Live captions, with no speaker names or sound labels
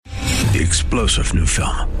The explosive new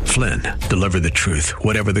film, Flynn, deliver the truth,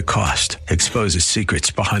 whatever the cost, exposes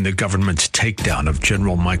secrets behind the government's takedown of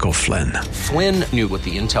General Michael Flynn. Flynn knew what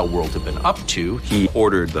the intel world had been up to. He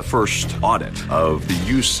ordered the first audit of the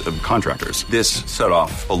use of contractors. This set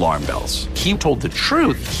off alarm bells. He told the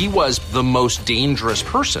truth. He was the most dangerous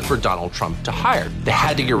person for Donald Trump to hire. They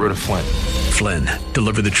had to get rid of Flynn. Flynn,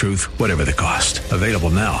 deliver the truth, whatever the cost. Available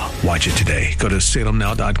now. Watch it today. Go to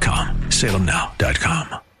salemnow.com.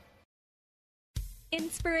 salemnow.com.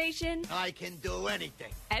 Inspiration. I can do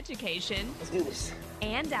anything. Education. Let's do this.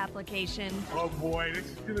 And application. Oh boy, this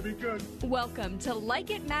is going to be good. Welcome to Like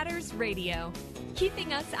It Matters Radio.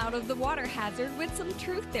 Keeping us out of the water hazard with some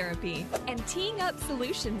truth therapy and teeing up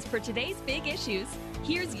solutions for today's big issues.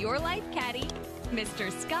 Here's your life caddy,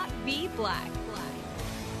 Mr. Scott V. Black.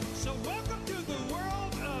 So welcome to the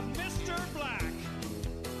world of Mr. Black.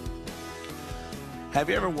 Have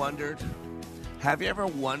you ever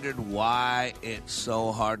wondered why it's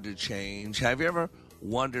so hard to change? Have you ever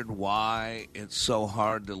wondered why it's so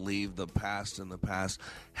hard to leave the past in the past?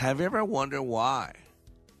 Have you ever wondered why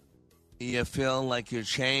you feel like you're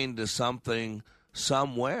chained to something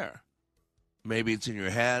somewhere? Maybe it's in your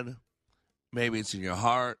head. Maybe it's in your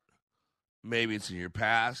heart. Maybe it's in your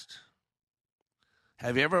past.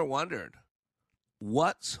 Have you ever wondered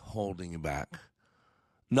what's holding you back?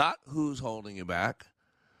 Not who's holding you back.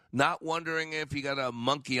 Not wondering if you got a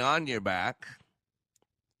monkey on your back.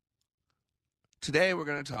 Today we're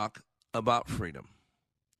going to talk about freedom.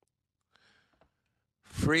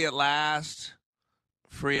 Free at last.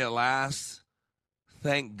 Free at last.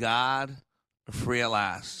 Thank God, free at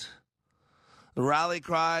last. The rally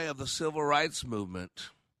cry of the civil rights movement.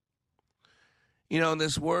 You know,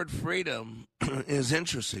 this word freedom is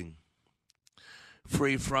interesting.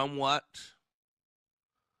 Free from what?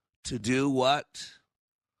 To do what?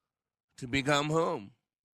 To become whom?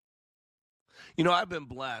 You know, I've been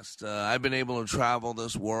blessed. I've been able to travel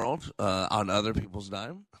this world on other people's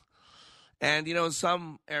dime. And, you know, in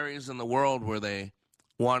some areas in the world where they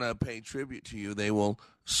want to pay tribute to you, they will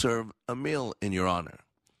serve a meal in your honor.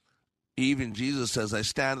 Even Jesus says, I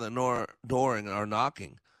stand at the door and are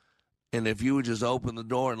knocking. And if you would just open the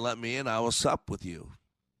door and let me in, I will sup with you.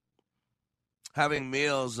 Having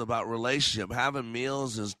meals is about relationship. Having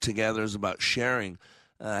meals together is about sharing.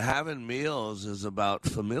 Having meals is about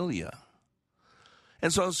familia.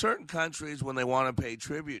 And so in certain countries, when they want to pay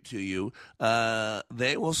tribute to you,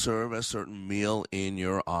 they will serve a certain meal in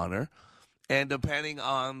your honor. And depending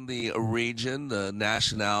on the region, the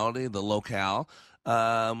nationality, the locale,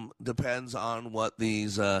 depends on what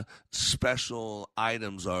these special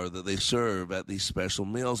items are that they serve at these special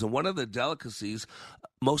meals. And one of the delicacies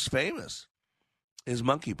most famous is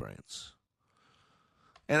monkey brains.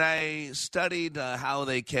 And I studied how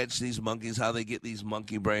they catch these monkeys, how they get these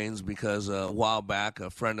monkey brains, because a while back a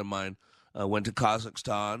friend of mine went to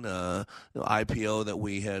Kazakhstan, IPO that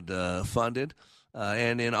we had funded.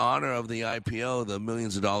 And in honor of the IPO, the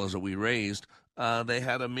millions of dollars that we raised, they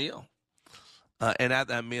had a meal. And at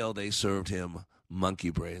that meal, they served him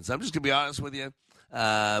monkey brains. I'm just going to be honest with you.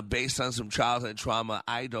 Based on some childhood trauma,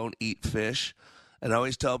 I don't eat fish. And I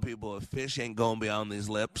always tell people, if fish ain't going beyond these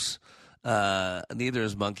lips, neither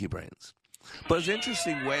is monkey brains. But it's an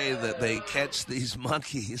interesting way that they catch these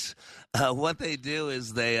monkeys. What they do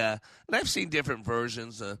is they, and I've seen different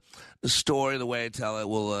versions. The story, the way I tell it,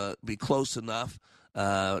 will be close enough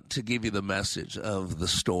to give you the message of the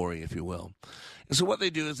story, if you will. And so what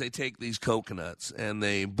they do is they take these coconuts and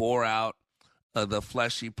they bore out the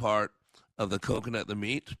fleshy part of the coconut, the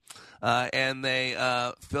meat, and they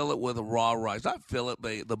fill it with raw rice. Not fill it,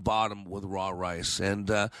 but the bottom with raw rice. And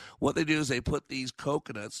what they do is they put these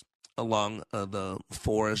coconuts along the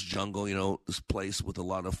forest jungle, you know, this place with a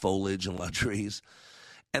lot of foliage and a lot of trees.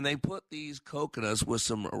 And they put these coconuts with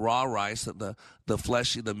some raw rice, that the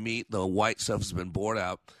fleshy, the meat, the white stuff has been bored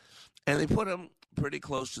out. And they put them pretty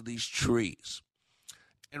close to these trees.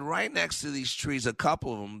 And right next to these trees, a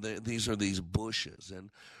couple of them, these are these bushes. And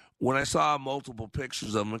when I saw multiple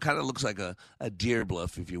pictures of them, it kind of looks like a deer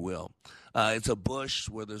bluff, if you will. It's a bush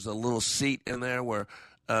where there's a little seat in there where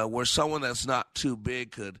someone that's not too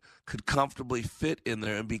big could comfortably fit in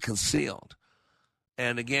there and be concealed.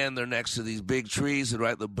 And again, they're next to these big trees, and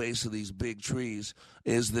right at the base of these big trees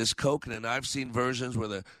is this coconut. And I've seen versions where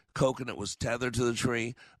the coconut was tethered to the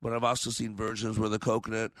tree, but I've also seen versions where the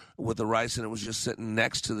coconut with the rice in it was just sitting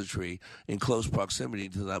next to the tree in close proximity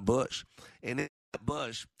to that bush. And in that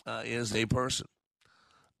bush is a person.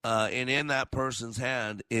 And in that person's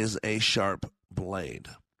hand is a sharp blade.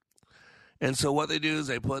 And so what they do is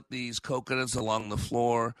they put these coconuts along the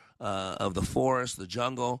floor of the forest, the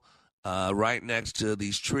jungle, right next to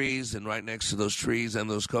these trees, and right next to those trees and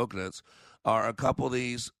those coconuts are a couple of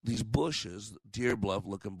these bushes, deer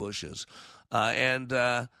bluff-looking bushes.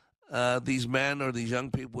 These men or these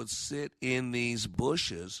young people would sit in these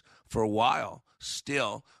bushes for a while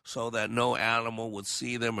still so that no animal would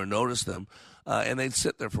see them or notice them, and they'd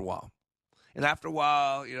sit there for a while. And after a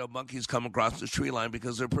while, monkeys come across the tree line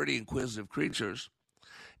because they're pretty inquisitive creatures,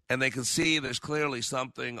 and they can see there's clearly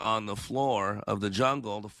something on the floor of the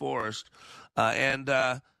jungle, the forest, and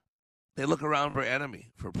they look around for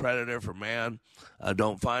enemy, for predator, for man.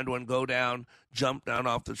 Don't find one, go down, jump down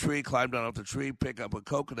off the tree, climb down off the tree, pick up a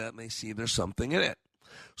coconut, and they see there's something in it.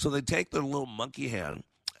 So they take their little monkey hand,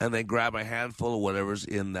 and they grab a handful of whatever's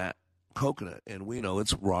in that coconut, and we know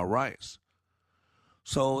it's raw rice.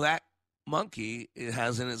 So that monkey, it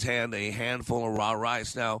has in its hand a handful of raw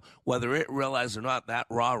rice. Now, whether it realizes or not, that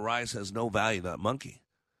raw rice has no value to that monkey.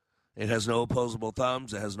 It has no opposable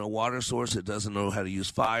thumbs. It has no water source. It doesn't know how to use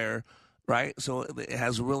fire, right? So it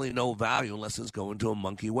has really no value unless it's going to a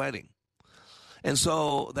monkey wedding. And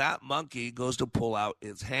so that monkey goes to pull out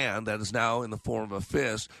its hand that is now in the form of a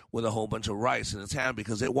fist with a whole bunch of rice in its hand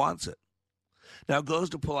because it wants it. Now it goes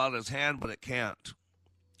to pull out its hand, but it can't.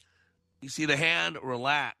 You see, the hand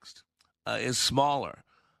relaxed is smaller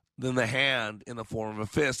than the hand in the form of a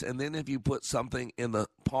fist. And then if you put something in the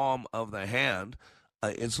palm of the hand,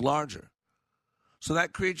 it's larger. So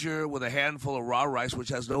that creature with a handful of raw rice, which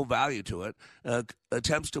has no value to it,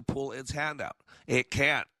 attempts to pull its hand out. It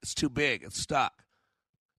can't. It's too big. It's stuck.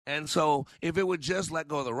 And so if it would just let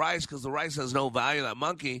go of the rice, because the rice has no value to that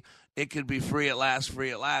monkey, it could be free at last,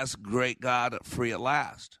 free at last, great God, free at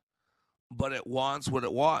last. But it wants what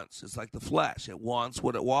it wants. It's like the flesh. It wants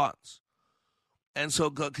what it wants. And so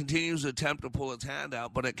it continues to attempt to pull its hand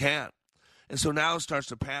out, but it can't. And so now it starts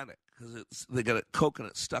to panic because they got a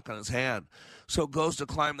coconut stuck on its hand. So it goes to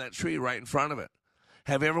climb that tree right in front of it.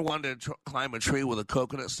 Have you ever wanted to climb a tree with a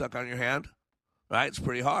coconut stuck on your hand? Right? It's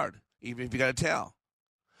pretty hard, even if you got a tail.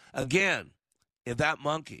 Again, if that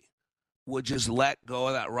monkey would just let go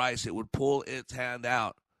of that rice, it would pull its hand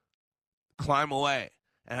out, climb away,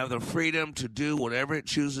 and have the freedom to do whatever it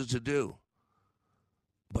chooses to do.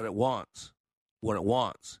 But it wants what it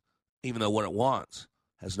wants, even though what it wants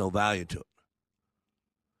has no value to it.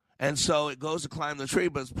 And so it goes to climb the tree,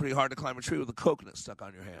 but it's pretty hard to climb a tree with a coconut stuck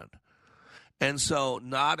on your hand. And so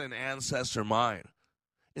not an ancestor mind.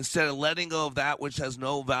 Instead of letting go of that which has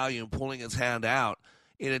no value and pulling its hand out,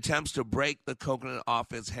 it attempts to break the coconut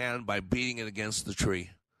off its hand by beating it against the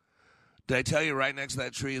tree. Did I tell you right next to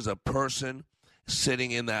that tree is a person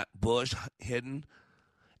sitting in that bush, hidden,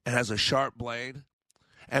 and has a sharp blade?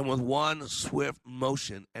 And with one swift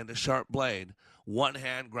motion and a sharp blade, one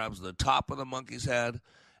hand grabs the top of the monkey's head,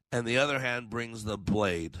 and the other hand brings the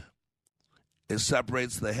blade. It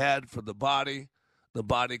separates the head from the body. The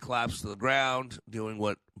body collapses to the ground, doing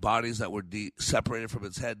what bodies that were separated from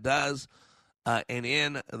its head does. And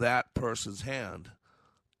in that person's hand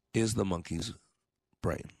is the monkey's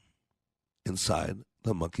brain inside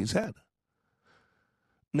the monkey's head.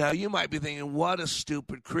 Now, you might be thinking, what a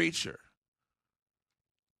stupid creature.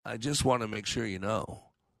 I just want to make sure you know,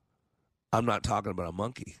 I'm not talking about a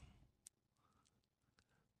monkey.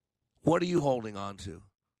 What are you holding on to?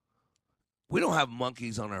 We don't have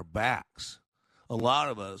monkeys on our backs. A lot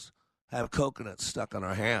of us have coconuts stuck on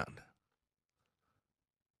our hand.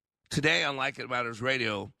 Today on Like It Matters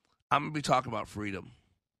Radio, I'm going to be talking about freedom.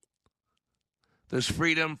 There's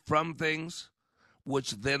freedom from things,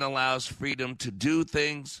 which then allows freedom to do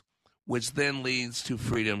things, which then leads to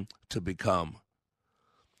freedom to become.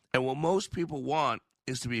 And what most people want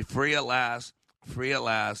is to be free at last,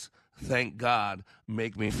 thank God,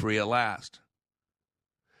 make me free at last.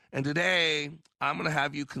 And today, I'm going to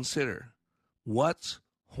have you consider what's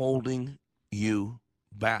holding you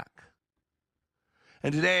back.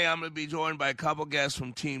 And today, I'm going to be joined by a couple guests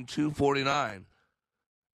from Team 249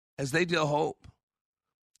 as they deal hope.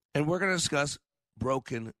 And we're going to discuss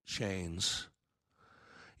broken chains.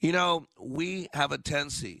 You know, we have a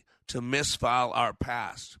tendency to misfile our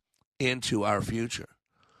past into our future.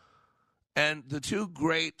 And the two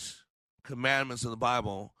great commandments of the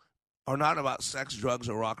Bible are not about sex, drugs,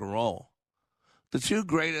 or rock and roll. The two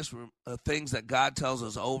greatest things that God tells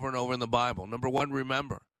us over and over in the Bible. Number one,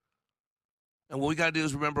 remember. And what we got to do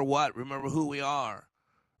is remember what? Remember who we are.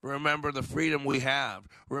 Remember the freedom we have.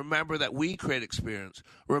 Remember that we create experience.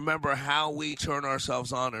 Remember how we turn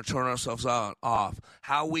ourselves on or turn ourselves off.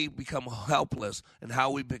 How we become helpless and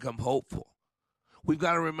how we become hopeful. We've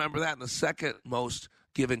got to remember that. And the second most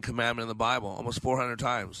given commandment in the Bible, almost 400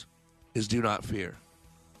 times, is do not fear.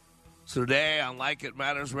 So today on Like It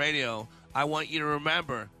Matters Radio, I want you to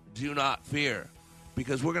remember, do not fear,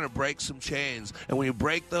 because we're going to break some chains. And when you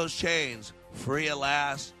break those chains, free at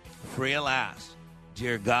last, free at last.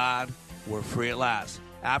 Dear God, we're free at last.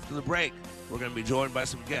 After the break, we're going to be joined by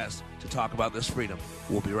some guests to talk about this freedom.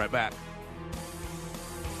 We'll be right back.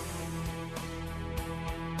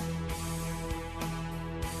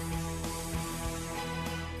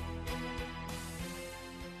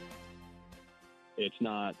 It's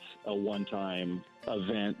not a one-time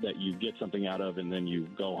event that you get something out of and then you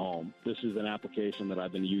go home. This is an application that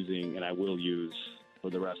I've been using and I will use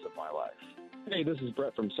for the rest of my life. Hey, this is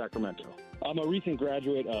Brett from Sacramento. I'm a recent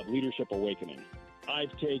graduate of Leadership Awakening.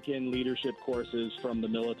 I've taken leadership courses from the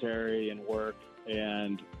military and work,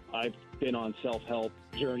 and I've been on self-help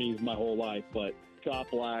journeys my whole life, but Scott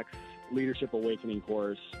Black's Leadership Awakening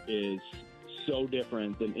course is so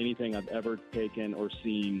different than anything I've ever taken or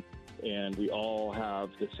seen, and we all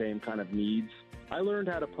have the same kind of needs. I learned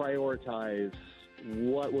how to prioritize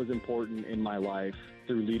what was important in my life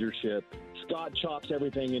through leadership. Scott chops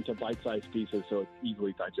everything into bite-sized pieces so it's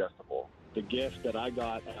easily digestible. The gift that I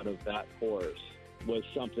got out of that course was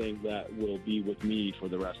something that will be with me for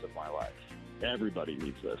the rest of my life. Everybody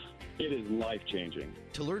needs this. It is life-changing.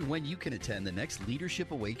 To learn when you can attend the next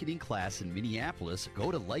Leadership Awakening class in Minneapolis,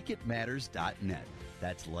 go to likeitmatters.net.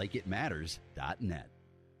 That's likeitmatters.net.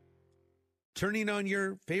 Turning on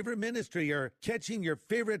your favorite ministry or catching your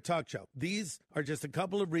favorite talk show. These are just a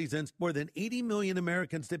couple of reasons more than 80 million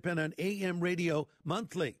Americans depend on AM radio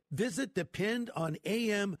monthly. Visit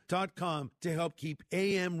dependonam.com to help keep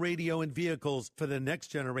AM radio in vehicles for the next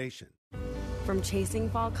generation. From chasing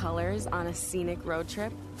fall colors on a scenic road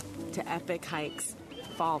trip to epic hikes,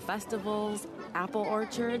 fall festivals, apple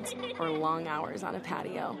orchards, or long hours on a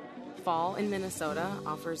patio, fall in Minnesota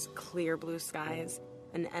offers clear blue skies,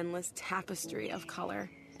 an endless tapestry of color,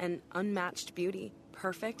 and unmatched beauty,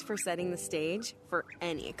 perfect for setting the stage for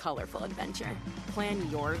any colorful adventure.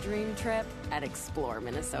 Plan your dream trip at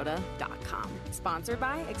ExploreMinnesota.com. Sponsored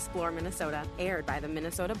by Explore Minnesota, aired by the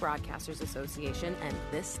Minnesota Broadcasters Association and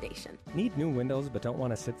this station. Need new windows but don't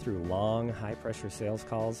want to sit through long, high-pressure sales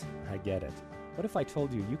calls? I get it. What if I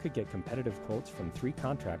told you you could get competitive quotes from 3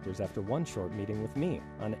 contractors after one short meeting with me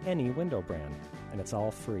on any window brand, and it's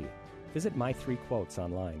all free? Visit My 3 Quotes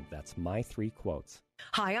online. That's My 3 Quotes.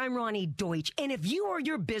 Hi, I'm Ronnie Deutsch, and if you or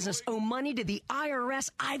your business owe money to the IRS,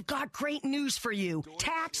 I've got great news for you.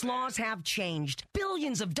 Tax laws have changed.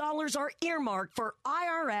 Billions of dollars are earmarked for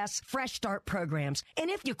IRS Fresh Start programs, and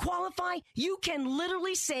if you qualify, you can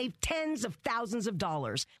literally save tens of thousands of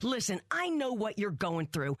dollars. Listen, I know what you're going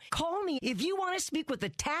through. Call me if you want to speak with a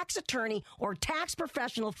tax attorney or tax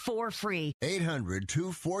professional for free.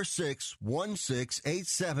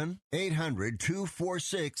 800-246-1687.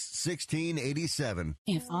 800-246-1687.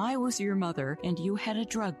 If I was your mother and you had a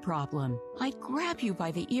drug problem, I'd grab you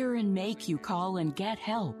by the ear and make you call and get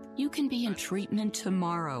help. You can be in treatment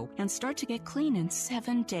tomorrow and start to get clean in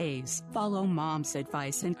 7 days. Follow Mom's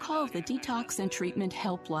advice and call the Detox and Treatment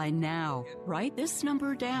Helpline now. Write this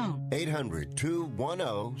number down.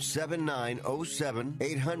 800-210-7907.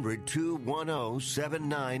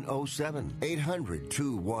 800-210-7907.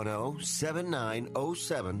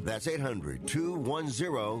 800-210-7907. That's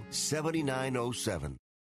 800-210-7907.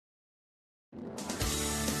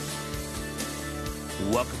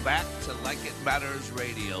 Welcome back to Like It Matters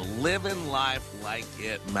Radio, living life like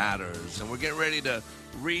it matters. And we're getting ready to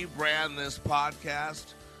rebrand this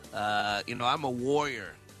podcast. I'm a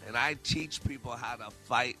warrior, and I teach people how to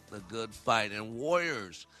fight the good fight. And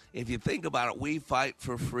warriors, if you think about it, we fight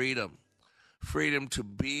for freedom. Freedom to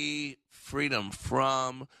be, freedom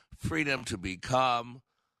from, freedom to become.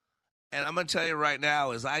 And I'm going to tell you right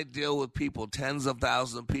now, as I deal with people, tens of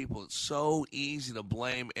thousands of people, it's so easy to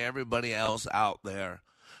blame everybody else out there.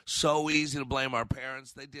 So easy to blame our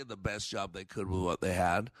parents. They did the best job they could with what they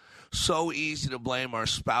had. So easy to blame our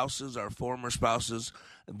spouses, our former spouses.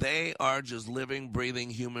 They are just living, breathing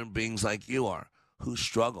human beings like you are, who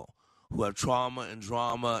struggle, who have trauma and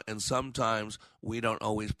drama, and sometimes we don't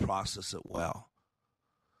always process it well.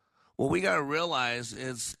 What we got to realize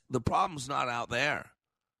is the problem's not out there.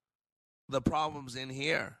 The problem's in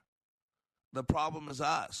here. The problem is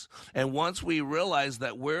us. And once we realize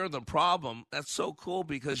that we're the problem, that's so cool,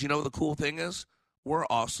 because you know what the cool thing is? We're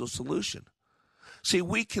also solution. See,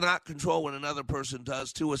 we cannot control what another person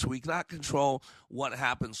does to us. We cannot control what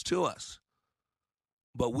happens to us.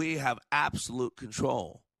 But we have absolute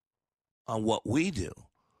control on what we do.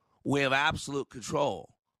 We have absolute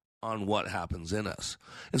control on what happens in us.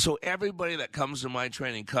 And so everybody that comes to my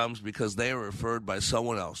training comes because they are referred by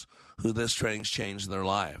someone else who this training's changed their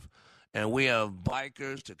life. And we have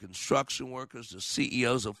bikers to construction workers to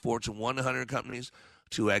CEOs of Fortune 100 companies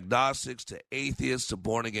to agnostics, to atheists, to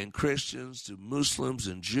born-again Christians, to Muslims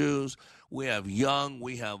and Jews. We have young,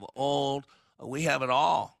 we have old, we have it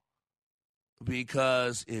all.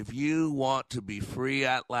 Because if you want to be free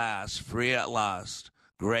at last,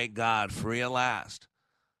 great God, free at last,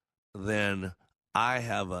 then I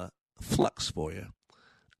have a flux for you.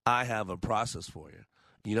 I have a process for you.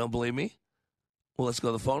 You don't believe me? Well, let's go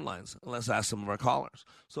to the phone lines. Let's ask some of our callers.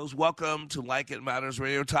 So welcome to Like It Matters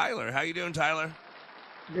Radio. Tyler, how you doing, Tyler?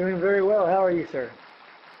 Doing very well. How are you, sir?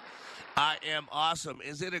 I am awesome.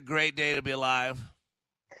 Is it a great day to be alive?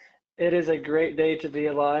 It is a great day to be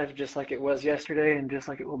alive, just like it was yesterday and just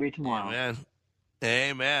like it will be tomorrow. Amen.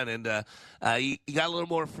 Amen. And you got a little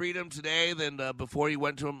more freedom today than before you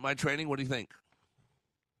went to my training. What do you think?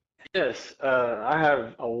 Yes, I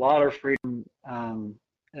have a lot of freedom.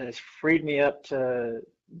 And it's freed me up to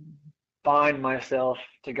bind myself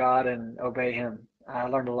to God and obey Him. I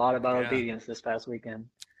learned a lot about obedience this past weekend.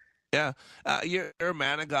 Yeah, you're a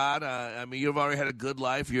man of God. I mean, you've already had a good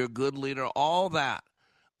life. You're a good leader. All that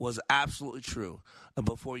was absolutely true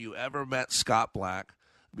before you ever met Scott Black,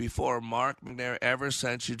 before Mark McNair ever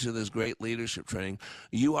sent you to this great leadership training.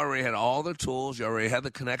 You already had all the tools. You already had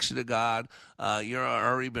the connection to God. You're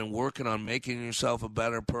already been working on making yourself a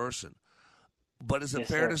better person. But is it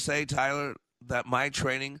fair to say, Tyler, that my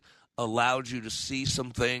training allowed you to see some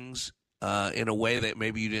things in a way that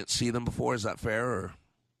maybe you didn't see them before? Is that fair? Or?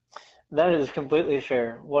 That is completely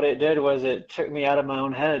fair. What it did was it took me out of my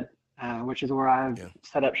own head, which is where I've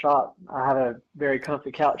set up shop. I have a very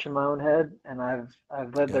comfy couch in my own head, and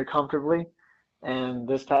I've lived there comfortably. And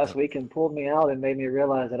this past weekend pulled me out and made me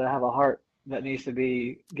realize that I have a heart that needs to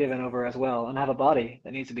be given over as well, and I have a body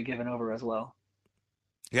that needs to be given over as well.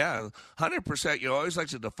 Yeah, 100%. You always like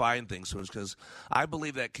to define things because I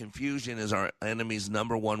believe that confusion is our enemy's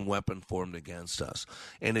number one weapon formed against us.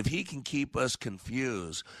 And if he can keep us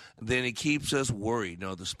confused, then he keeps us worried. You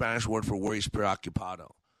know, the Spanish word for worry is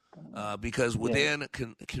preocupado. Because within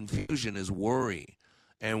confusion is worry.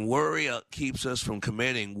 And worry keeps us from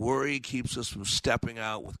committing. Worry keeps us from stepping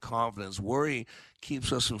out with confidence. Worry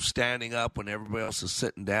keeps us from standing up when everybody else is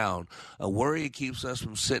sitting down. Worry keeps us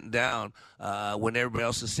from sitting down when everybody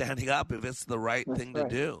else is standing up if it's the right thing to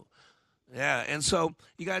do. Yeah, and so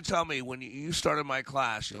you got to tell me, when you started my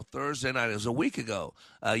class, Thursday night, it was a week ago,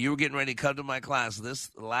 you were getting ready to come to my class.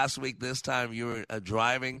 Last week, this time, you were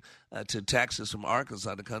driving to Texas from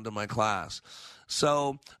Arkansas to come to my class.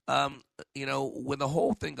 So, when the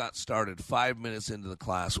whole thing got started, 5 minutes into the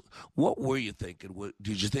class, what were you thinking?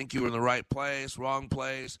 Did you think you were in the right place, wrong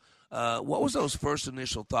place? What was those first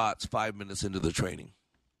initial thoughts 5 minutes into the training?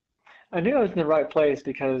 I knew I was in the right place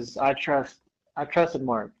because I trusted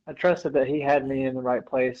Mark. I trusted that he had me in the right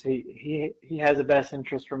place. He has the best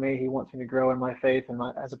interest for me. He wants me to grow in my faith and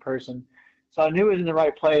as a person. So I knew it was in the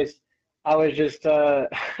right place. I was just I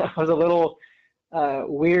was a little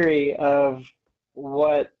weary of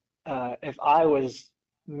what if I was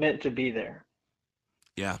meant to be there.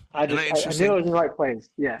 Yeah. I knew it was in the right place.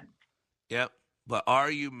 Yeah. Yep. But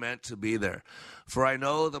are you meant to be there? For I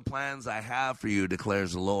know the plans I have for you,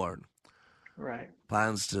 declares the Lord. Right.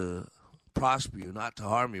 Plans to prosper you, not to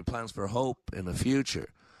harm you, plans for hope in the future.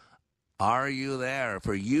 Are you there?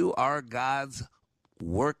 For you are God's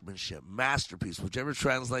workmanship, masterpiece, whichever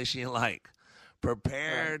translation you like,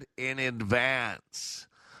 prepared in advance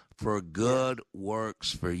for good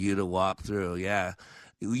works for you to walk through. Yeah.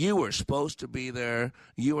 You were supposed to be there.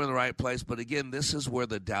 You were in the right place. But again, this is where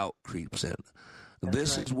the doubt creeps in.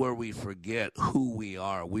 This is where we forget who we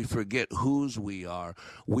are. We forget whose we are.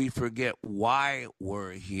 We forget why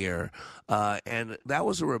we're here. And that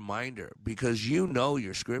was a reminder, because you know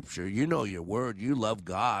your scripture. You know your word. You love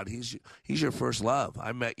God. He's your first love.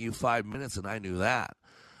 I met you 5 minutes and I knew that.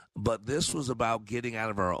 But this was about getting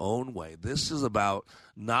out of our own way. This is about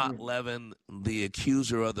not letting the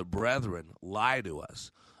accuser of the brethren lie to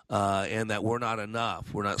us. And that we're not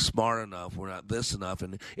enough, we're not smart enough, we're not this enough,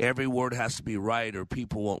 and every word has to be right, or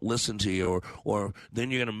people won't listen to you, or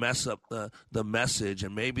then you're going to mess up the message,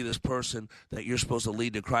 and maybe this person that you're supposed to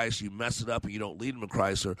lead to Christ, you mess it up and you don't lead them to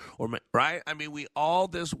Christ, or right? I mean, all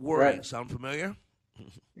this worry. Right. Sound familiar?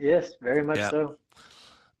 Yes, very much so.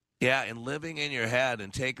 Yeah, and living in your head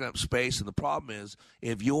and taking up space. And the problem is,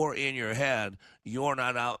 if you're in your head, you're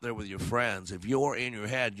not out there with your friends. If you're in your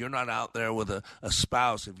head, you're not out there with a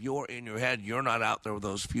spouse. If you're in your head, you're not out there with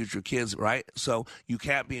those future kids, right? So you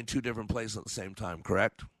can't be in two different places at the same time,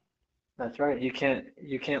 correct? That's right. You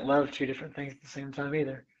can't love two different things at the same time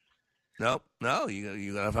either. No,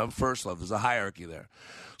 you got to have first love. There's a hierarchy there.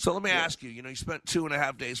 So let me ask you, you spent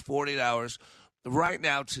 2.5 days, 48 hours, right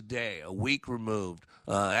now, today, a week removed,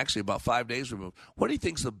 actually about 5 days removed, what do you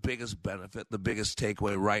think is the biggest benefit, the biggest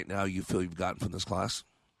takeaway right now you feel you've gotten from this class?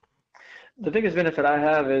 The biggest benefit I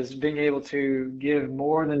have is being able to give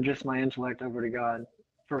more than just my intellect over to God.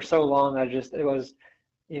 For so long, it was,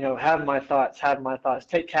 have my thoughts,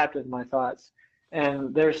 take captive my thoughts.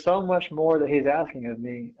 And there's so much more that he's asking of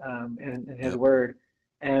me in his word.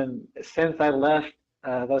 And since I left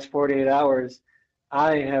those 48 hours,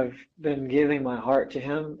 I have been giving my heart to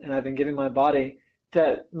him, and I've been giving my body,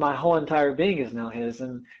 that my whole entire being is now his.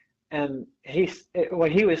 And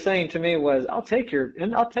what he was saying to me was, I'll take your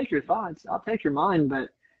thoughts, I'll take your mind, but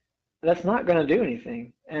that's not going to do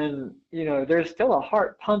anything. And there's still a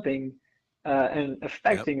heart pumping and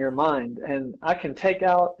affecting your mind. And I can take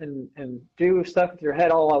out and do stuff with your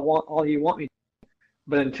head all you want me to,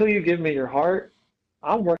 but until you give me your heart,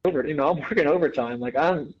 I'm working overtime. Like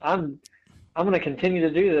I'm going to continue to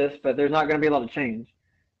do this, but there's not going to be a lot of change.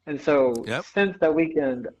 And so since that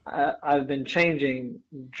weekend, I've been changing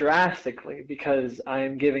drastically because I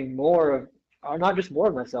am giving or not just more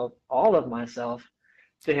of myself, all of myself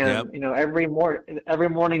to him. Every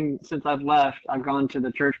morning since I've left, I've gone to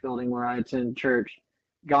the church building where I attend church,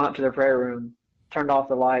 gone up to the prayer room, turned off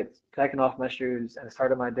the lights, taken off my shoes, and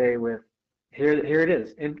started my day with, here it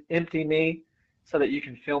is, empty me so that you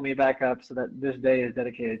can fill me back up, so that this day is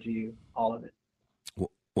dedicated to you, all of it.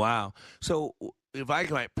 Wow. So if I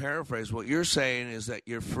might paraphrase, what you're saying is that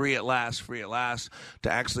you're free at last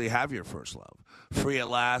to actually have your first love, free at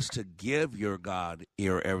last to give your God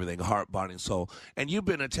your everything, heart, body, and soul. And you've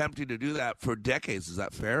been attempting to do that for decades. Is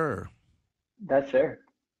that fair? Or? That's fair.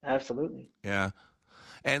 Absolutely. Yeah.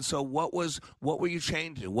 And so what were you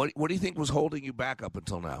changing? What do you think was holding you back up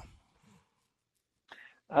until now?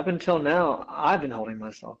 Up until now, I've been holding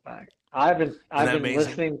myself back. I've been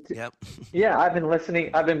listening to, I've been listening.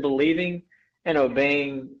 I've been believing and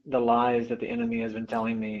obeying the lies that the enemy has been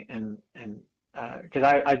telling me, and because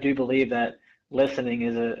I do believe that listening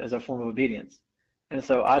is a form of obedience, and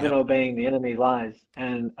so I've been obeying the enemy's lies,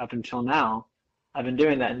 and up until now, I've been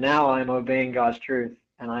doing that. Now I'm obeying God's truth,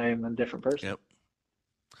 and I am a different person. Yep.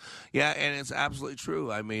 Yeah, and it's absolutely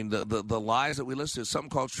true. I mean, the lies that we listen to, something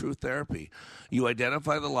called truth therapy. You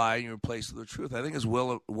identify the lie and you replace it with the truth. I think it's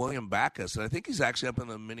William Backus, and I think he's actually up in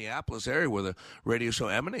the Minneapolis area where the radio show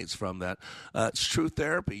emanates from. That it's truth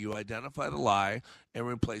therapy. You identify the lie and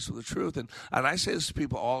replace it with the truth. And I say this to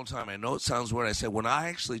people all the time. I know it sounds weird. I say, when I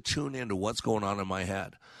actually tune into what's going on in my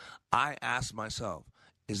head, I ask myself,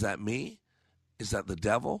 is that me? Is that the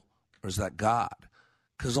devil? Or is that God?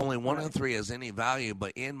 Because only one of the three has any value,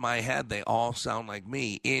 but in my head, they all sound like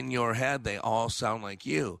me. In your head, they all sound like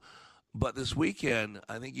you. But this weekend,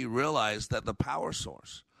 I think you realize that the power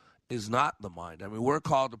source is not the mind. I mean, we're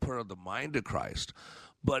called to put on the mind of Christ,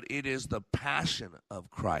 but it is the passion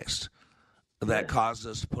of Christ that causes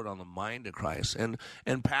us to put on the mind of Christ. And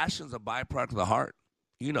passion's a byproduct of the heart.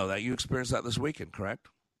 You know that. You experienced that this weekend, correct?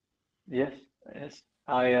 Yes.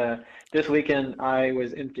 This weekend, I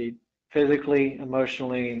was emptied. Physically,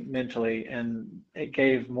 emotionally, mentally, and it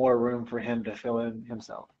gave more room for him to fill in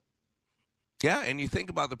himself. Yeah, and you think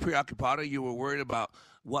about the preoccupado, you were worried about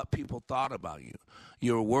what people thought about you.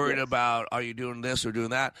 You were worried about, are you doing this or doing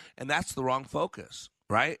that? And that's the wrong focus,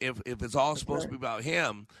 right? If it's all supposed to be about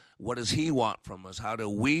him, what does he want from us? How do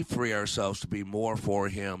we free ourselves to be more for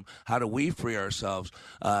him? How do we free ourselves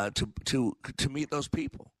to meet those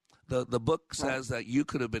people? The book says that you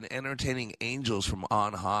could have been entertaining angels from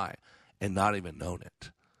on high and not even known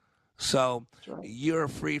it. So you're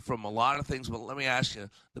free from a lot of things, but let me ask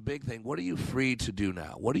you the big thing. What are you free to do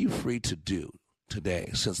now? What are you free to do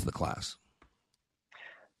today since the class?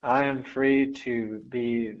 I am free to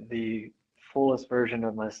be the fullest version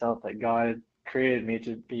of myself that God created me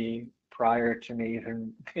to be prior to me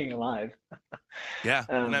even being alive. Yeah,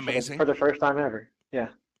 isn't that amazing? For the first time ever, yeah.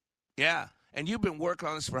 Yeah, and you've been working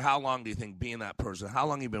on this for how long, do you think, being that person? How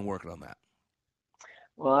long have you been working on that?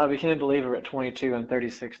 Well, I became a believer at 22. I'm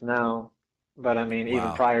 36 now. But I mean,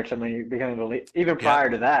 even prior to me becoming a believer, even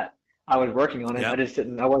prior to that, I was working on it.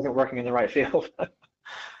 I wasn't working in the right field.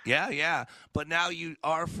 Yeah. But now you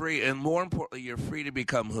are free. And more importantly, you're free to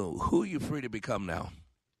become who? Who are you free to become now?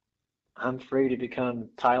 I'm free to become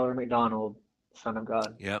Tyler McDonald, Son of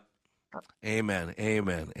God. Yep. Amen.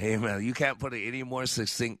 You can't put it any more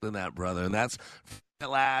succinct than that, brother. And that's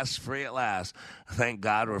free at last. Thank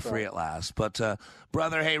God we're free at last. But,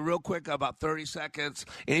 brother, hey, real quick, about 30 seconds.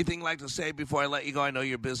 Anything you'd like to say before I let you go? I know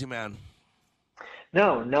you're a busy man.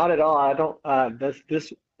 No, not at all. I don't.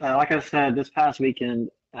 Like I said, this past weekend,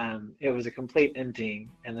 it was a complete emptying,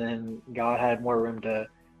 and then God had more room to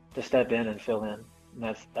step in and fill in.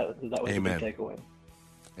 And that was Amen. the big takeaway.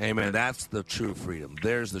 Amen. That's the true freedom.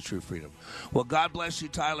 There's the true freedom. Well, God bless you,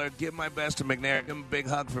 Tyler. Give my best to McNair. Give him a big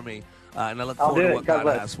hug for me. And I look forward to what God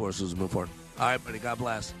has for us as we move forward. All right, buddy. God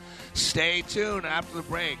bless. Stay tuned. After the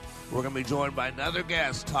break, we're going to be joined by another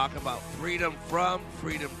guest talking about freedom from,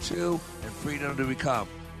 freedom to, and freedom to become.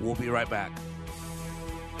 We'll be right back.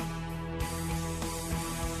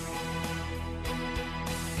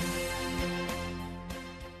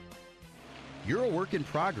 You're a work in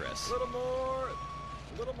progress. A little more.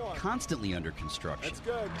 Constantly under construction. That's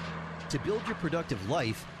good. To build your productive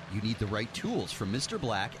life, you need the right tools from Mr.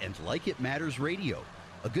 Black and Like It Matters Radio.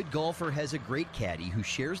 A good golfer has a great caddy who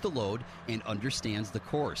shares the load and understands the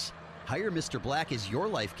course. Hire Mr. Black as your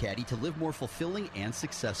life caddy to live more fulfilling and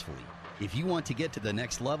successfully. If you want to get to the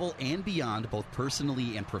next level and beyond, both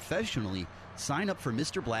personally and professionally, sign up for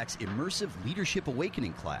Mr. Black's immersive Leadership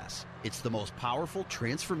Awakening class. It's the most powerful,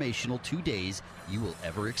 transformational 2 days you will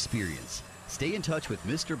ever experience. Stay in touch with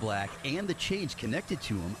Mr. Black and the change connected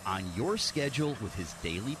to him on your schedule with his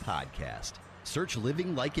daily podcast. Search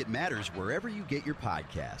Living Like It Matters wherever you get your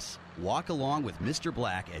podcasts. Walk along with Mr.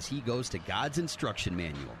 Black as he goes to God's instruction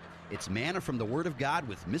manual. It's manna from the Word of God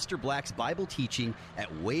with Mr. Black's Bible teaching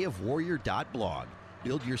at wayofwarrior.blog.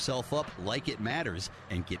 Build yourself up like it matters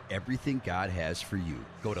and get everything God has for you.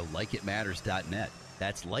 Go to likeitmatters.net.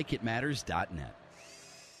 That's likeitmatters.net.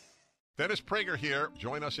 Dennis Prager here.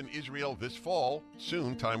 Join us in Israel this fall.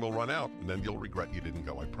 Soon, time will run out, and then you'll regret you didn't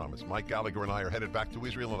go, I promise. Mike Gallagher and I are headed back to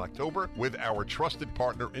Israel in October with our trusted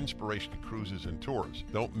partner, Inspiration Cruises and Tours.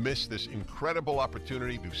 Don't miss this incredible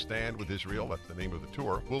opportunity to stand with Israel. That's the name of the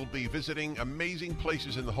tour. We'll be visiting amazing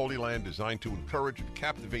places in the Holy Land designed to encourage and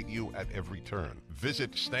captivate you at every turn.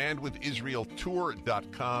 Visit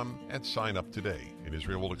standwithisraeltour.com and sign up today. In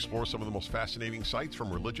Israel, we'll explore some of the most fascinating sites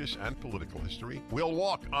from religious and political history. We'll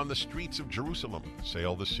walk on the streets of Jerusalem,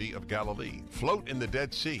 sail the Sea of Galilee, float in the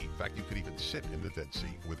Dead Sea. In fact, you could even sit in the Dead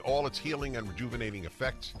Sea with all its healing and rejuvenating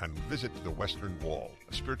effects, and visit the Western Wall.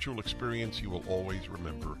 A spiritual experience you will always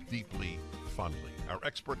remember deeply, fondly. Our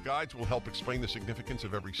expert guides will help explain the significance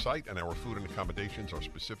of every site, and our food and accommodations are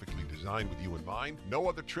specifically designed with you in mind. No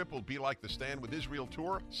other trip will be like the Stand with Israel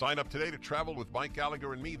tour. Sign up today to travel with Mike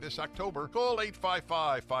Gallagher and me this October. Call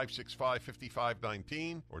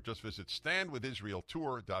 855-565-5519 or just visit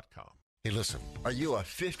standwithisraeltour.com. Hey, listen, are you a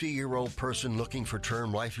 50-year-old person looking for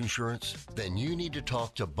term life insurance? Then you need to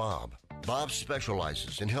talk to Bob. Bob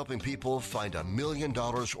specializes in helping people find $1 million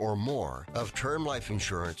or more of term life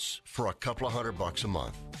insurance for a couple of $100 a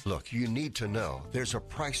month. Look, you need to know there's a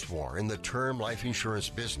price war in the term life insurance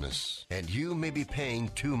business, and you may be paying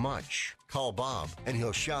too much. Call Bob, and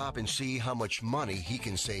he'll shop and see how much money he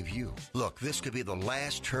can save you. Look, this could be the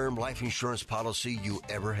last term life insurance policy you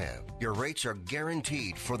ever have. Your rates are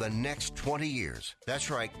guaranteed for the next 20 years. That's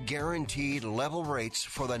right, guaranteed level rates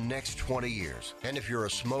for the next 20 years. And if you're a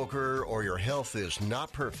smoker or your health is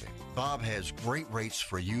not perfect, Bob has great rates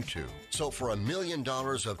for you too. So for $1 million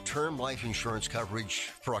of term life insurance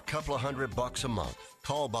coverage for a couple of $100 a month,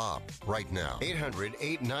 call Bob right now.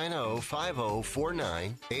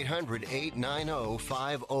 800-890-5049.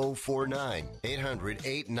 800-890-5049.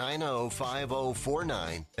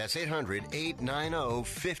 800-890-5049. That's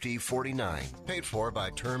 800-890-5049. Paid for by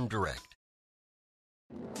Term Direct.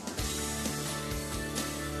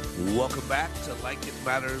 Welcome back to Like It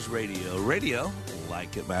Matters Radio. Radio,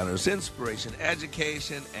 like it matters. Inspiration,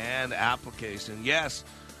 education, and application. Yes,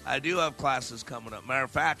 I do have classes coming up. Matter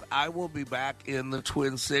of fact, I will be back in the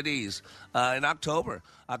Twin Cities in October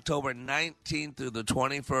 19th through the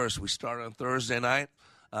 21st. We start on Thursday night.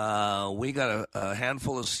 We got a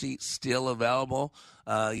handful of seats still available.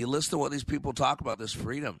 You listen to what these people talk about, this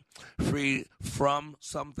freedom. Free from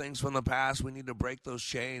some things from the past. We need to break those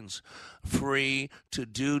chains. Free to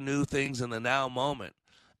do new things in the now moment.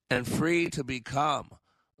 And free to become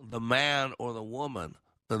the man or the woman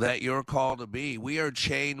that you're called to be. We are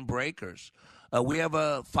chain breakers. We have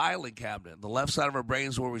a filing cabinet. The left side of our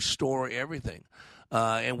brains where we store everything.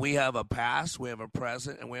 And we have a past, we have a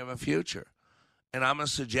present, and we have a future. And I'm going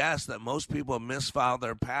to suggest that most people have misfiled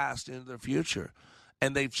their past into their future,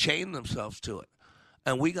 and they've chained themselves to it.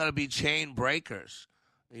 And we got to be chain breakers.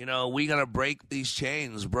 You know, we got to break these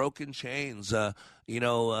chains, broken chains.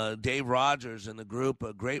 Dave Rogers and the group,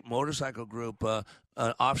 a great motorcycle group, an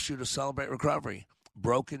offshoot of Celebrate Recovery.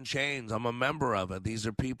 Broken Chains. I'm a member of it. These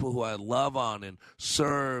are people who I love on and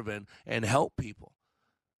serve and help people.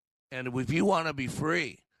 And if you want to be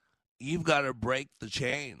free, you've got to break the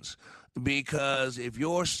chains. Because if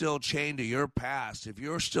you're still chained to your past, if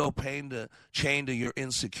you're still chained to your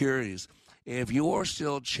insecurities, if you're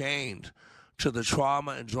still chained to the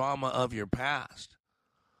trauma and drama of your past,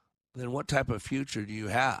 then what type of future do you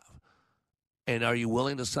have? And are you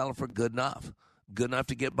willing to settle for good enough? Good enough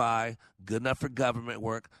to get by, good enough for government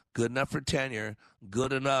work, good enough for tenure,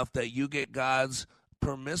 good enough that you get God's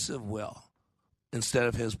permissive will instead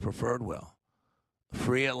of his preferred will.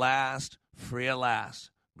 Free at last, free at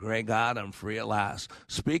last. Great God, I'm free at last.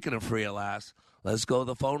 Speaking of free at last, let's go to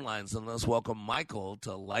the phone lines and let's welcome Michael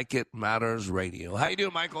to Like It Matters Radio. How you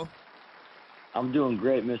doing, Michael? I'm doing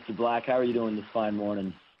great, Mr. Black. How are you doing this fine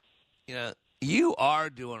morning? You are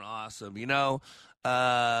doing awesome. Michael,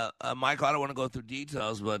 I don't want to go through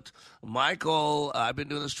details, but Michael, I've been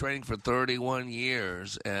doing this training for 31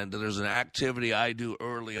 years, and there's an activity I do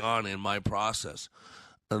early on in my process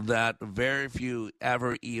that very few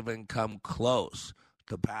ever even come close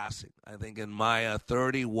to passing. I think in my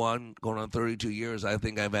 31, going on 32 years, I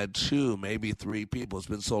think I've had 2, maybe 3 people, it's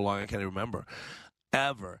been so long I can't even remember,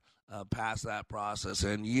 ever pass that process.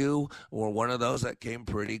 And you were one of those that came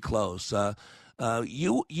pretty close.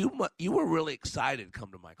 You were really excited to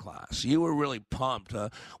come to my class. You were really pumped.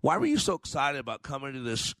 Why were you so excited about coming to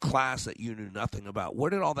this class that you knew nothing about? Where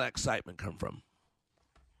did all that excitement come from?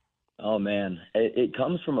 Oh, man. It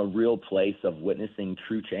comes from a real place of witnessing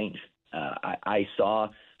true change. I saw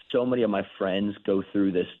so many of my friends go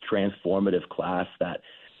through this transformative class that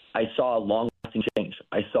I saw a long-lasting change.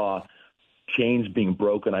 I saw chains being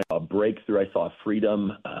broken. I saw breakthrough. I saw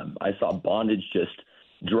freedom. I saw bondage just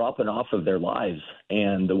dropping off of their lives.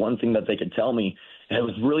 And the one thing that they could tell me, and it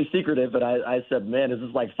was really secretive, but I said, man, is this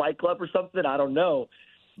like Fight Club or something? I don't know.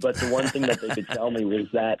 But the one thing that they could tell me was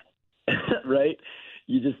that, right,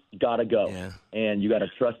 you just got to go. Yeah. And you got to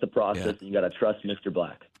trust the process, and you got to trust Mr.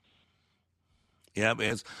 Black. Yeah,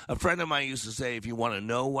 man. A friend of mine used to say, if you want to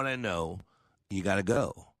know what I know, you got to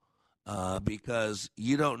go. Because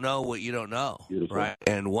you don't know what you don't know, Beautiful. Right?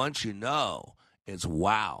 And once you know, it's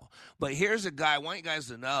wow. But here's a guy I want you guys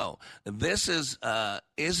to know. This is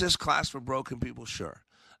this class for broken people? Sure.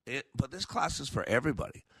 But this class is for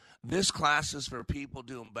everybody. This class is for people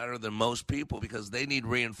doing better than most people because they need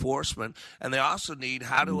reinforcement, and they also need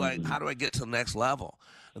how do I get to the next level?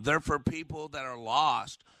 They're for people that are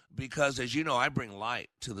lost. Because, as you know, I bring light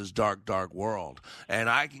to this dark, dark world. And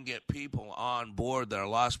I can get people on board that are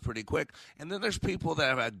lost pretty quick. And then there's people that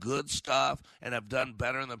have had good stuff and have done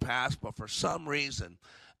better in the past, but for some reason,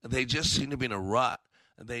 they just seem to be in a rut.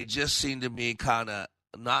 They just seem to be kind of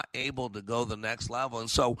not able to go the next level.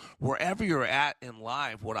 And so wherever you're at in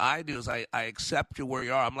life, what I do is I accept you where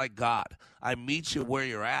you are. I'm like God. I meet you where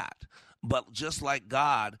you're at. But just like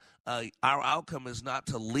God, our outcome is not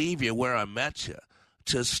to leave you where I met you.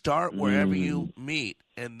 To start wherever you meet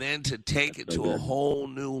and then to take it to a whole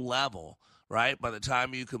new level, right, by the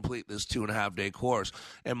time you complete this 2.5-day course.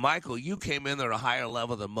 And, Michael, you came in there at a higher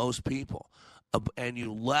level than most people, and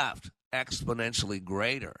you left exponentially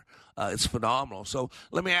greater. It's phenomenal. So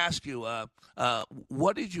let me ask you,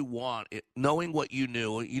 what did you want, knowing what you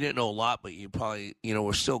knew? You didn't know a lot, but you probably,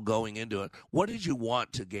 were still going into it. What did you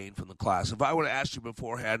want to gain from the class? If I would have asked you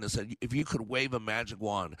beforehand and said, if you could wave a magic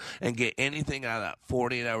wand and get anything out of that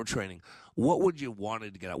 48-hour training, what would you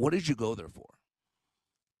wanted to get out? What did you go there for?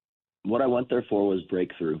 What I went there for was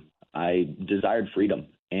breakthrough. I desired freedom.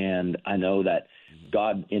 And I know that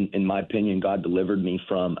God, in my opinion, God delivered me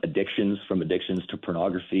from addictions to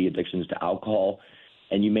pornography, addictions to alcohol.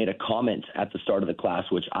 And you made a comment at the start of the class,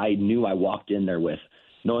 which I knew I walked in there with,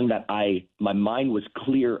 knowing that my mind was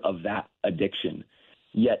clear of that addiction.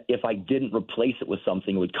 Yet if I didn't replace it with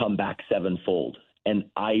something, it would come back sevenfold. And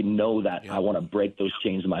I know that I want to break those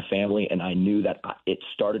chains in my family. And I knew that it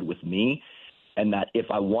started with me. And that if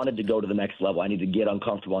I wanted to go to the next level, I needed to get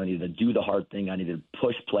uncomfortable. I needed to do the hard thing. I needed to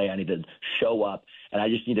push play. I needed to show up. And I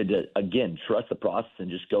just needed to, again, trust the process and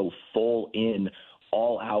just go full in,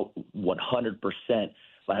 all out, 100%.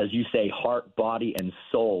 But as you say, heart, body, and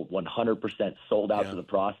soul, 100% sold out to the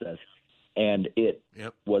process. And it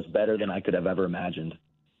was better than I could have ever imagined.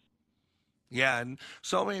 Yeah, and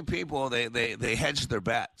so many people, they hedge their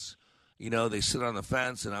bets. They sit on the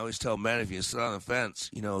fence, and I always tell men, if you sit on the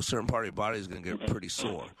fence, a certain part of your body is going to get pretty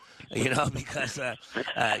sore, because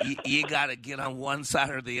you got to get on one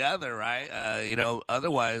side or the other, right?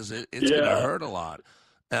 Otherwise it's going to hurt a lot.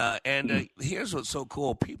 And here's what's so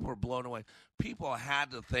cool. People are blown away. People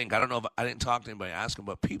had to think, I don't know if I didn't talk to anybody, ask them,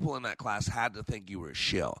 but people in that class had to think you were a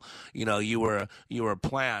shill. You were a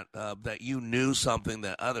plant, that you knew something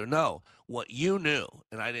that no. What you knew,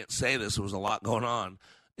 and I didn't say this, there was a lot going on,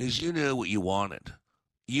 is you knew what you wanted.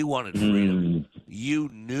 You wanted freedom. You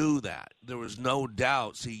knew that. There was no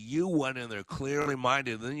doubt. See, you went in there clearly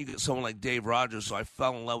minded. Then you get someone like Dave Rogers. So I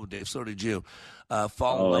fell in love with Dave. So did you.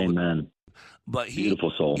 Fall in love with But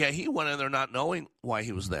beautiful soul. Yeah, he went in there not knowing why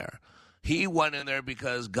he was there. He went in there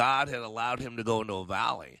because God had allowed him to go into a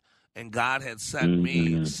valley. And God had sent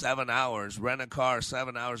me 7 hours, rent a car,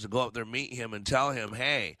 7 hours to go up there, meet him, and tell him,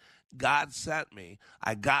 hey, God sent me.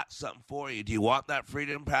 I got something for you. Do you want that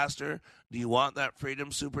freedom, Pastor? Do you want that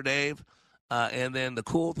freedom, Super Dave? And then the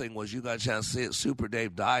cool thing was you got a chance to see it. Super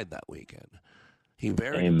Dave died that weekend. He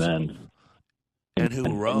buried himself. And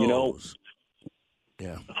who rose? And, you know,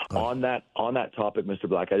 yeah. On that topic, Mr.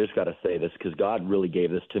 Black, I just got to say this because God really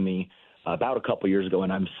gave this to me about a couple years ago,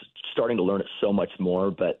 and I'm starting to learn it so much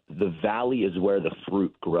more. But the valley is where the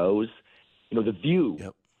fruit grows. You know, the view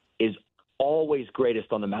is always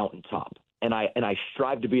greatest on the mountaintop. And I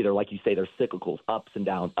strive to be there, like you say, there's cyclicals, ups and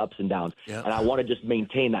downs. Yep. And I want to just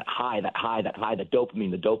maintain that high, the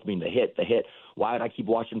dopamine, the hit. Why did I keep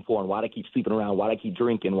watching porn? Why did I keep sleeping around? Why did I keep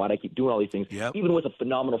drinking? Why did I keep doing all these things? Yep. Even with a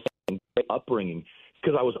phenomenal upbringing,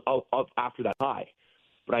 because I was up after that high.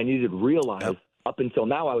 But I needed to realize, up until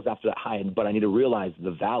now I was after that high, but I need to realize the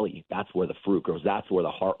valley, that's where the fruit grows. That's where the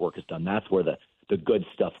heart work is done. That's where the good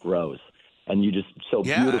stuff grows. And you just so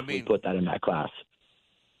beautifully put that in that class.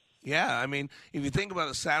 Yeah, I mean, if you think about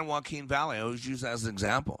the San Joaquin Valley, I always use that as an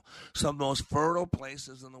example. Some of the most fertile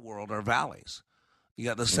places in the world are valleys. You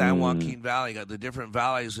got the San Joaquin Valley, you got the different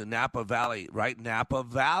valleys in Napa Valley, right? Napa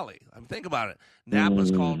Valley. I mean, think about it.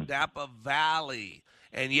 Napa's called Napa Valley.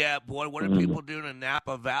 And yeah, boy, what are people doing in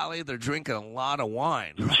Napa Valley? They're drinking a lot of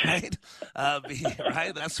wine, right?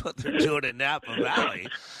 Right? That's what they're doing in Napa Valley.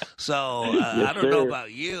 So I don't know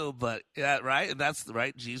about you, but right? And that's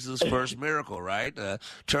right. Jesus' first miracle, right?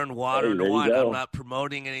 Turn water into wine. I'm not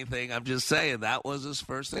promoting anything. I'm just saying that was his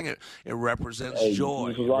first thing. It represents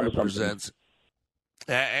joy. It represents.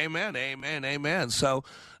 Amen. So,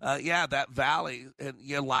 that valley, and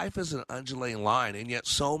your life is an undulating line, and yet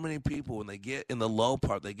so many people, when they get in the low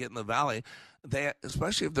part, they get in the valley, they,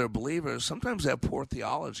 especially if they're believers, sometimes they have poor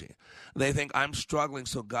theology. They think, I'm struggling,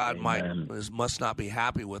 so God must not be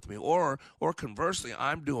happy with me. Or conversely,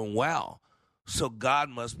 I'm doing well, so God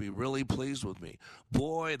must be really pleased with me.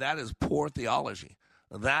 Boy, that is poor theology.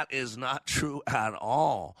 That is not true at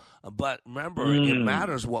all. But remember, it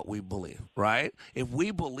matters what we believe, right? If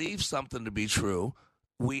we believe something to be true,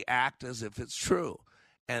 we act as if it's true.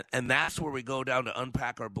 And that's where we go down to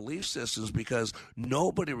unpack our belief systems, because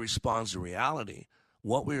nobody responds to reality.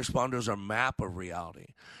 What we respond to is our map of reality.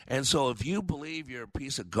 And so if you believe you're a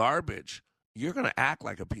piece of garbage, you're going to act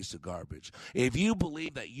like a piece of garbage. If you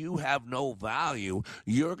believe that you have no value,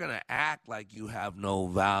 you're going to act like you have no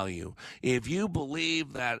value. If you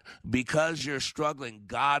believe that because you're struggling,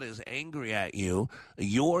 God is angry at you,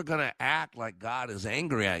 you're going to act like God is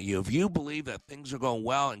angry at you. If you believe that things are going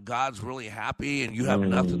well and God's really happy and you have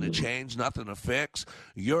nothing to change, nothing to fix,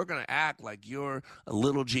 you're going to act like you're a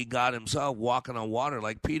little G God himself walking on water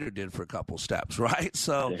like Peter did for a couple steps, right?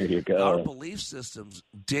 So there you go. Our belief systems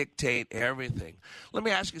dictate everything. Let me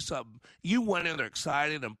ask you something. You went in there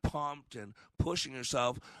excited and pumped and pushing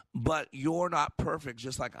yourself, but you're not perfect,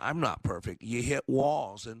 just like I'm not perfect. You hit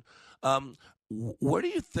walls. And where do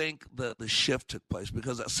you think the shift took place?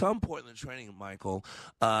 Because at some point in the training, Michael,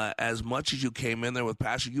 as much as you came in there with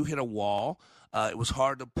passion, you hit a wall. It was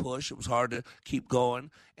hard to push. It was hard to keep going.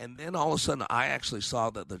 And then all of a sudden, I actually saw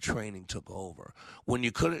that the training took over. When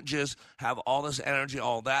you couldn't just have all this energy,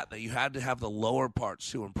 all that you had to have the lower parts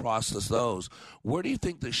too and process those. Where do you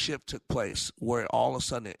think the shift took place, where all of a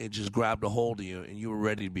sudden it just grabbed a hold of you and you were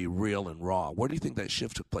ready to be real and raw? Where do you think that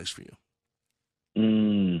shift took place for you?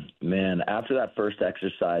 Man, after that first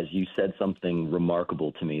exercise, you said something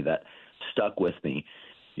remarkable to me that stuck with me.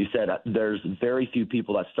 You said there's very few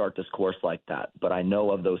people that start this course like that, but I know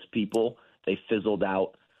of those people, they fizzled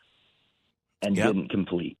out and didn't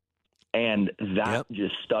complete. And that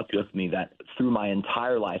just stuck with me, that through my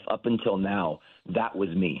entire life up until now, that was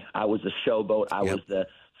me. I was the showboat. I was the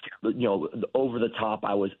over the top.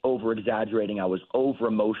 I was over exaggerating. I was over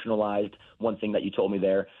emotionalized. One thing that you told me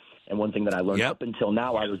there, and one thing that I learned up until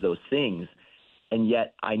now, I was those things. And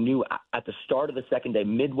yet I knew at the start of the second day,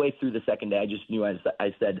 midway through the second day, I just knew I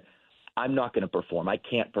said, I'm not going to perform. I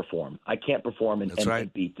can't perform.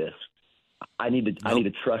 And beat this. I need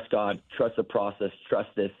to trust God, trust the process, trust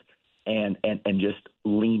this, and just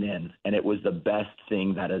lean in. And it was the best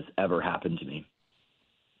thing that has ever happened to me.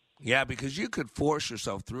 Yeah, because you could force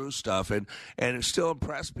yourself through stuff and still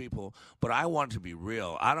impress people, but I want it to be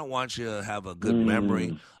real. I don't want you to have a good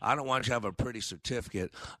memory. I don't want you to have a pretty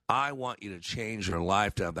certificate. I want you to change your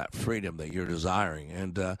life to have that freedom that you're desiring.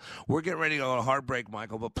 And we're getting ready to go on a hard break,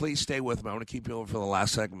 Michael, but please stay with me. I want to keep you over for the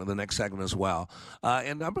last segment, the next segment as well.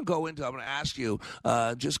 And I'm going to ask you,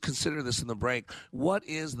 just consider this in the break. What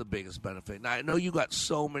is the biggest benefit? Now, I know you got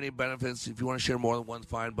so many benefits. If you want to share more than one,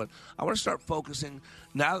 fine, but I want to start focusing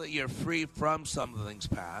now that you're free from some of the things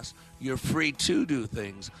past, you're free to do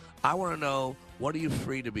things. I want to know, what are you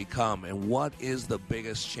free to become, and what is the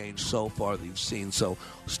biggest change so far that you've seen? So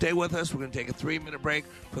stay with us. We're going to take a 3-minute break.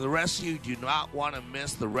 For the rest of you, do not want to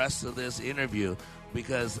miss the rest of this interview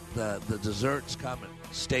because the dessert's coming.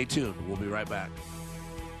 Stay tuned. We'll be right back.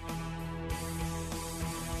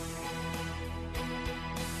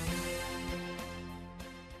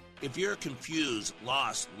 If you're confused,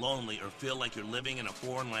 lost, lonely, or feel like you're living in a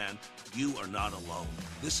foreign land, you are not alone.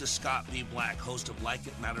 This is Scott B. Black, host of Like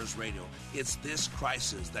It Matters Radio. It's this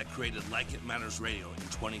crisis that created Like It Matters Radio in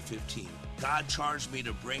 2015. God charged me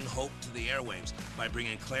to bring hope to the airwaves by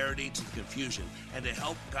bringing clarity to the confusion and to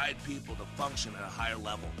help guide people to function at a higher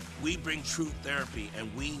level. We bring truth therapy,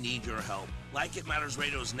 and we need your help. Like It Matters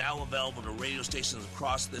Radio is now available to radio stations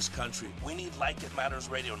across this country. We need Like It Matters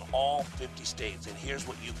Radio in all 50 states, and here's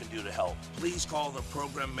what you can do to help. Please call the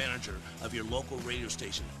program manager of your local radio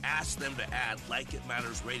station. Ask them to add Like It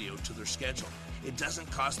Matters Radio to their schedule. It doesn't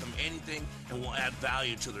cost them anything and will add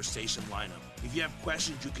value to their station lineup. If you have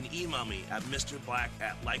questions, you can email me at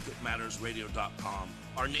mrblack@likeitmattersradio.com.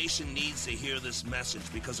 Our nation needs to hear this message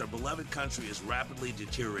because our beloved country is rapidly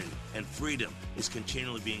deteriorating and freedom is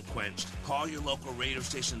continually being quenched. Call your local radio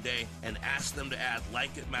station today and ask them to add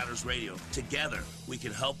Like It Matters Radio. Together, we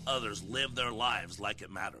can help others live their lives like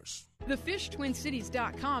it matters.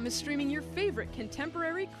 TheFishTwinCities.com is streaming your favorite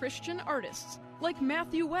contemporary Christian artists like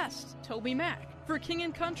Matthew West, Toby Mac, For King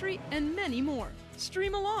and Country, and many more.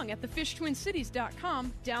 Stream along at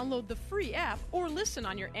TheFishTwinCities.com, download the free app, or listen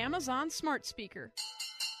on your Amazon smart speaker.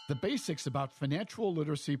 The Basics About Financial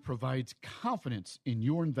Literacy provides confidence in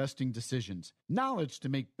your investing decisions. Knowledge to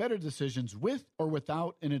make better decisions with or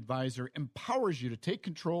without an advisor empowers you to take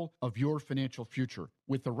control of your financial future.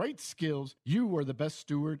 With the right skills, you are the best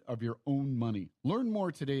steward of your own money. Learn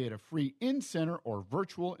more today at a free in-center or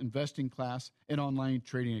virtual investing class at Online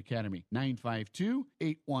Trading Academy.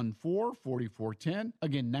 952-814-4410.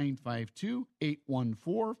 Again,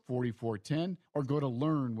 952-814-4410. Or go to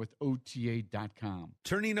learnwithota.com.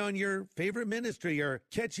 Turning on your favorite ministry or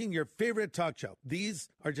catching your favorite talk show. These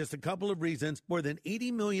are just a couple of reasons more than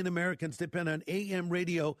 80 million Americans depend on AM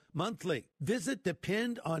radio monthly. Visit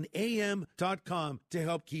dependonam.com to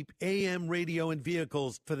help keep AM radio in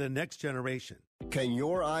vehicles for the next generation. Can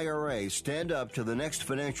your IRA stand up to the next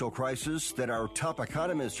financial crisis that our top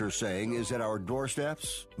economists are saying is at our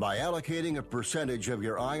doorsteps? By allocating a percentage of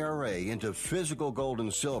your IRA into physical gold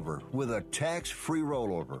and silver with a tax-free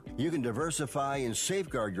rollover, you can diversify and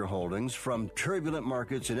safeguard your holdings from turbulent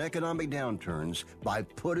markets and economic downturns by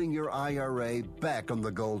putting your IRA back on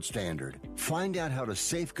the gold standard. Find out how to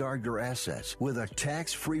safeguard your assets with a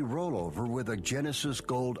tax-free rollover with a Genesis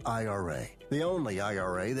Gold IRA, the only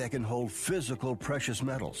IRA that can hold physical precious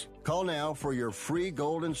metals. Call now for your free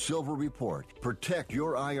gold and silver report. Protect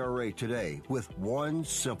your IRA today with one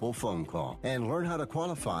simple phone call and learn how to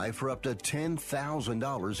qualify for up to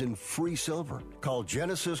 $10,000 in free silver. Call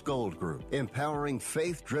Genesis Gold Group, empowering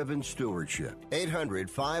faith-driven stewardship.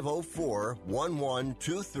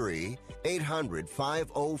 800-504-1123.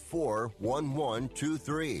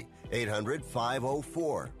 800-504-1123.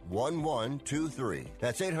 800-504-1123.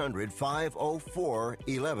 That's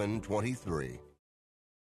 800-504-1123.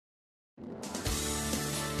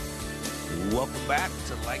 Welcome back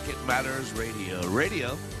to Like It Matters Radio.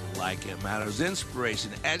 Radio, like it matters,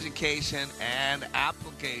 inspiration, education, and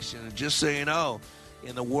application. Just so you know,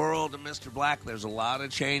 in the world of Mr. Black, there's a lot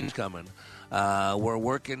of change coming. We're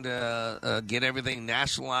working to get everything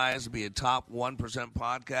nationalized, to be a top 1%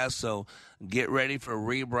 podcast, so get ready for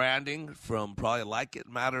rebranding from probably Like It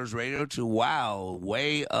Matters Radio to, wow,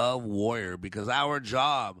 Way of Warrior, because our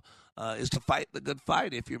job is to fight the good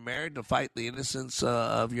fight. If you're married, to fight the innocence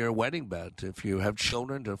of your wedding bed. If you have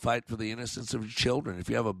children, to fight for the innocence of your children. If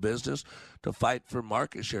you have a business, to fight for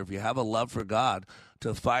market share. If you have a love for God,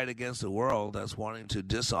 to fight against the world that's wanting to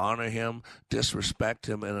dishonor him, disrespect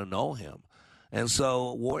him, and annul him. And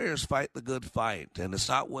so warriors fight the good fight. And it's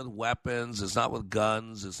not with weapons. It's not with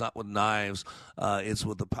guns. It's not with knives. It's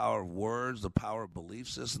with the power of words, the power of belief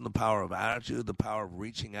system, the power of attitude, the power of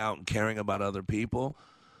reaching out and caring about other people.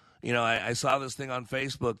 You know, I saw this thing on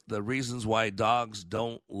Facebook, the reasons why dogs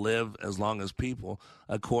don't live as long as people,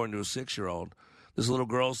 according to a 6-year-old. This little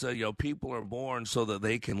girl said, you know, people are born so that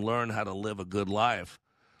they can learn how to live a good life,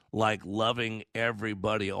 like loving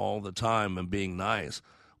everybody all the time and being nice.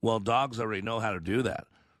 Well, dogs already know how to do that,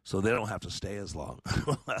 so they don't have to stay as long.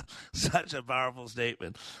 Such a powerful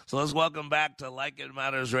statement. So let's welcome back to Like It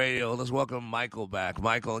Matters Radio. Let's welcome Michael back.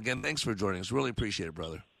 Michael, again, thanks for joining us. Really appreciate it,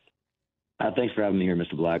 brother. Thanks for having me here,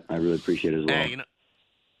 Mr. Black. I really appreciate it as well. Hey,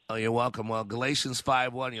 oh, you're welcome. Well, Galatians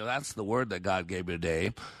 5:1, you know, that's the word that God gave me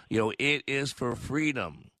today. You know, it is for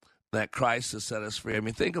freedom that Christ has set us free. I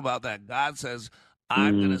mean, think about that. God says,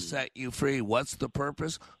 I'm going to set you free. What's the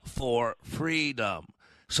purpose? For freedom.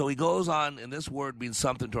 So he goes on, and this word means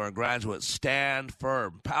something to our graduates. Stand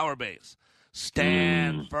firm. Power base.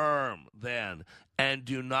 Stand firm then, and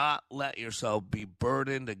do not let yourself be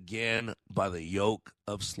burdened again by the yoke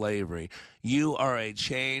of slavery. You are a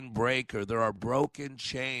chain breaker. There are broken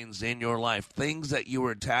chains in your life, things that you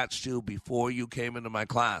were attached to before you came into my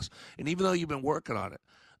class. And even though you've been working on it,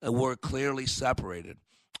 we're clearly separated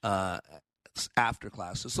after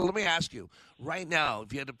classes. So let me ask you, right now,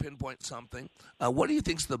 if you had to pinpoint something, what do you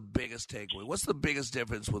think is the biggest takeaway? What's the biggest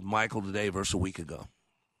difference with Michael today versus a week ago?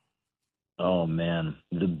 Oh, man.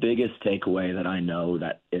 The biggest takeaway that I know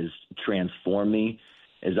that is transformed me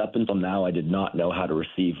is up until now I did not know how to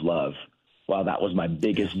receive love. Wow, that was my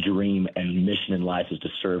biggest dream and mission in life, is to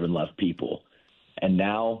serve and love people. And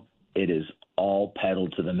now it is all pedal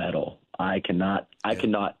to the metal. I cannot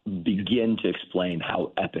begin to explain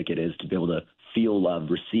how epic it is to be able to feel love,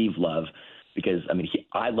 receive love, because, I mean,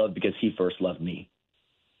 I love because he first loved me.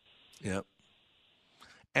 Yep.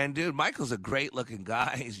 And, dude, Michael's a great-looking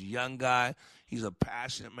guy. He's a young guy. He's a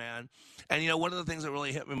passionate man. And, you know, one of the things that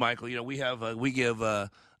really hit me, Michael, you know, we give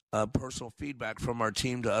personal feedback from our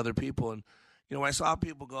team to other people. And, you know, I saw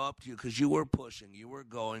people go up to you because you were pushing. You were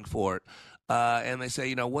going for it. And they say,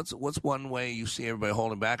 you know, what's one way you see everybody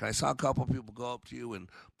holding back? And I saw a couple of people go up to you and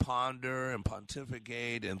ponder and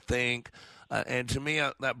pontificate and think. And to me,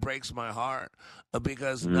 that breaks my heart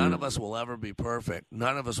because none of us will ever be perfect.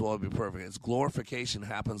 None of us will ever be perfect. It's glorification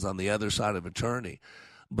happens on the other side of eternity.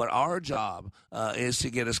 But our job is to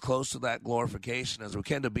get as close to that glorification as we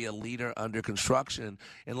can, to be a leader under construction.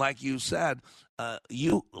 And like you said,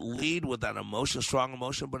 you lead with that emotion, strong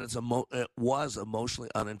emotion, but it was emotionally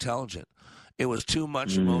unintelligent. It was too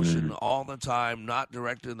much emotion all the time, not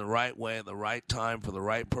directed in the right way at the right time for the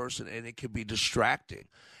right person, and it could be distracting,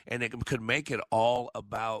 and it could make it all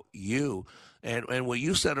about you. And what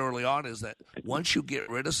you said early on is that once you get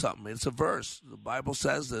rid of something, it's a verse. The Bible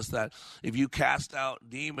says this, that if you cast out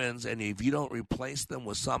demons and if you don't replace them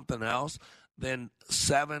with something else, then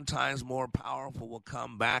 7 times more powerful will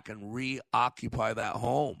come back and reoccupy that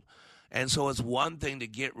home. And so it's one thing to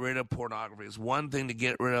get rid of pornography. It's one thing to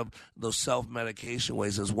get rid of those self-medication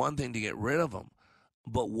ways. It's one thing to get rid of them.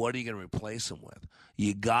 But what are you going to replace them with?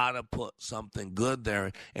 You got to put something good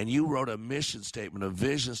there. And you wrote a mission statement, a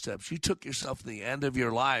vision steps. You took yourself to the end of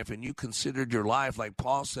your life, and you considered your life, like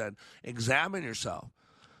Paul said, examine yourself.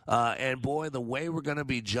 And, boy, the way we're going to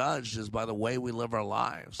be judged is by the way we live our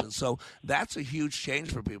lives. And so that's a huge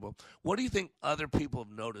change for people. What do you think other people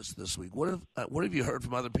have noticed this week? What have you heard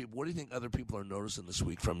from other people? What do you think other people are noticing this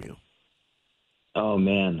week from you? Oh,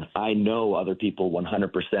 man, I know other people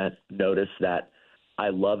 100% notice that I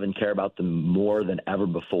love and care about them more than ever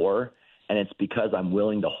before, and it's because I'm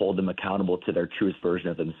willing to hold them accountable to their truest version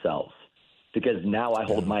of themselves. Because now I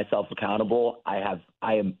hold myself accountable. I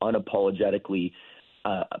am unapologetically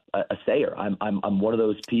a sayer. I'm one of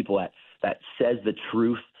those people that says the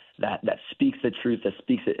truth, that speaks the truth, that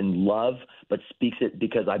speaks it in love, but speaks it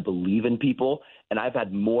because I believe in people. And I've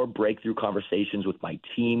had more breakthrough conversations with my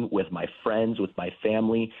team, with my friends, with my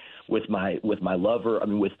family, with my lover. I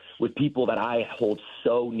mean, with people that I hold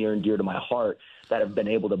so near and dear to my heart that have been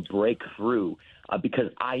able to break through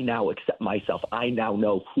because I now accept myself. I now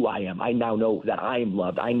know who I am. I now know that I am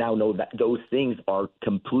loved. I now know that those things are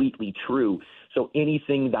completely true. So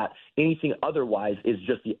anything otherwise is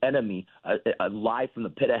just the enemy, a lie from the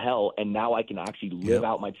pit of hell, and now I can actually live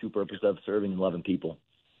out my true purpose of serving and loving people.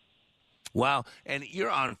 Wow, and you're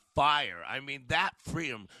on fire. I mean, that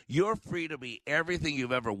freedom, you're free to be everything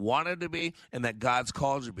you've ever wanted to be and that God's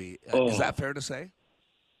called you to be. Is that fair to say?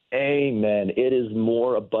 Amen. It is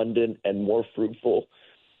more abundant and more fruitful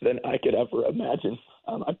than I could ever imagine.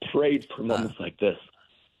 I prayed for moments like this,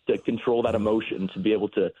 to control that emotion, to be able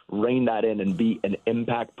to rein that in and be an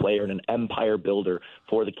impact player and an empire builder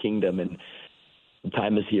for the kingdom. And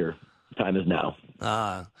time is here. Time is now.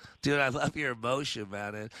 Dude, I love your emotion,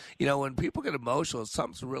 man. And, you know, when people get emotional,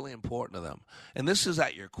 something's really important to them. And this is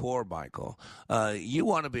at your core, Michael. You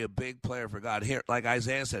want to be a big player for God. Here, like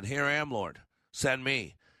Isaiah said, here I am, Lord. Send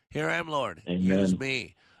me. Here I am, Lord. Amen. Use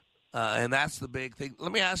me. And that's the big thing.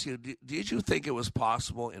 Let me ask you, did you think it was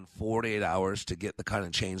possible in 48 hours to get the kind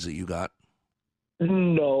of change that you got?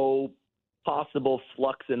 No possible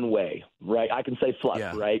flux and way, right? I can say flux,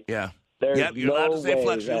 right? Yeah. There's you're no allowed to say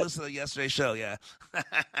flux. that, You listened to yesterday's show, yeah.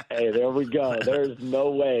 Hey, there we go. There's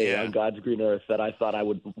no way on God's green earth that I thought I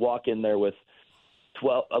would walk in there with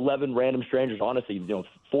 11 random strangers, honestly,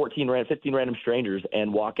 15 random strangers,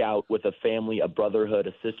 and walk out with a family, a brotherhood,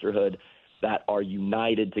 a sisterhood that are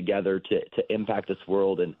united together to impact this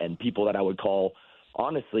world, and people that I would call,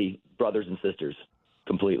 honestly, brothers and sisters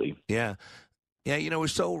completely. Yeah. Yeah, you know, we're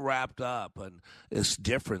so wrapped up in its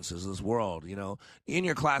differences, this world, you know. In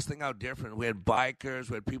your class, think how different. We had bikers,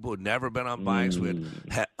 we had people who had never been on bikes, we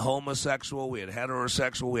had homosexual, we had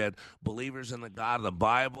heterosexual, we had believers in the God of the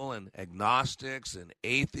Bible, and agnostics and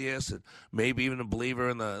atheists, and maybe even a believer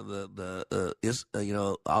in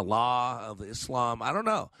Allah of Islam. I don't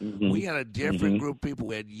know. We had a different group of people.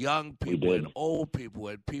 We had young people and old people. We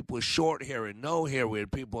had people with short hair and no hair. We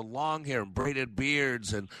had people with long hair and braided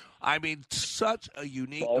beards, and I mean, such a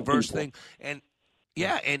unique, diverse thing. And,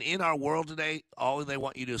 yeah, and in our world today, all they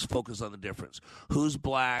want you to do is focus on the difference. Who's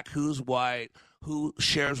black, who's white, who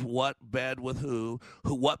shares what bed with who,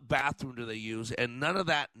 what bathroom do they use, and none of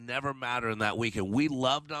that never mattered in that weekend. We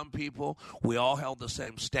loved on people. We all held the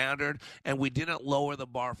same standard, and we didn't lower the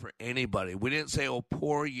bar for anybody. We didn't say, oh,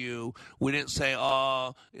 poor you. We didn't say,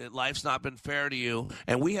 oh, life's not been fair to you.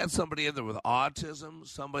 And we had somebody in there with autism,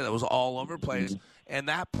 somebody that was all over the place, and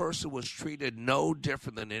that person was treated no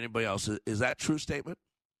different than anybody else. Is that a true statement?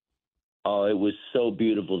 Oh, it was so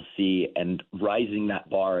beautiful to see, and rising that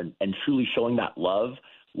bar and truly showing that love,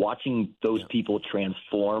 watching those people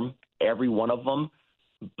transform, every one of them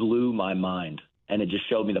blew my mind. And it just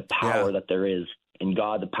showed me the power that there is in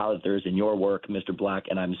God, the power that there is in your work, Mr. Black.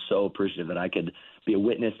 And I'm so appreciative that I could be a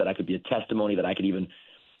witness, that I could be a testimony, that I could even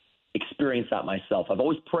experience that myself. I've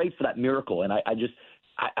always prayed for that miracle, and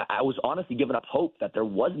I was honestly giving up hope that there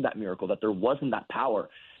wasn't that miracle, that there wasn't that power.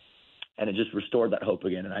 And it just restored that hope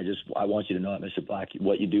again. And I want you to know that, Mr. Black,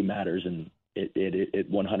 what you do matters, and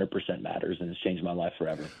it 100% matters, and it's changed my life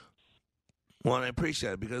forever. Well, I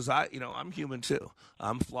appreciate it, because I'm human too.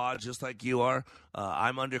 I'm flawed just like you are.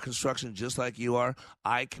 I'm under construction just like you are.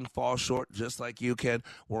 I can fall short just like you can.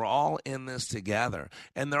 We're all in this together.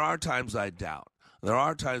 And there are times I doubt. There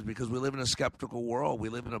are times, because we live in a skeptical world. We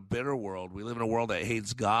live in a bitter world. We live in a world that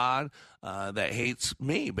hates God, that hates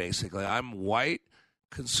me, basically. I'm white,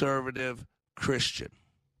 conservative, Christian.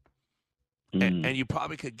 And you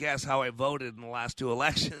probably could guess how I voted in the last two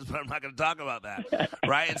elections, but I'm not going to talk about that,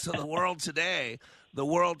 right? And so the world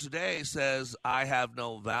today says, I have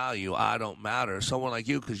no value. I don't matter. Someone like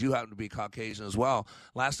you, because you happen to be Caucasian as well.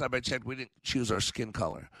 Last time I checked, we didn't choose our skin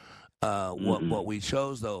color. What we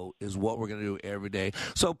chose, though, is what we're going to do every day.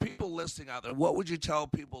 So people listening out there, what would you tell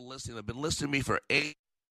people listening that have been listening to me for 8 years,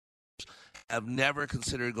 have never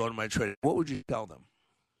considered going to my training? What would you tell them?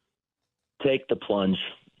 Take the plunge.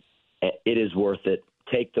 It is worth it.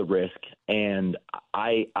 Take the risk. And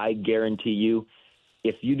I guarantee you,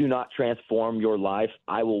 if you do not transform your life,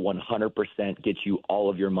 I will 100% get you all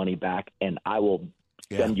of your money back, and I will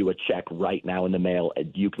send you a check right now in the mail,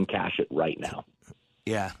 and you can cash it right now.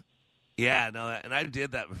 Yeah. Yeah, no, and I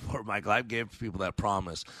did that before, Michael. I've given people that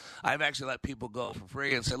promise. I've actually let people go for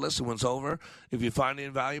free and said, listen, when it's over, if you find any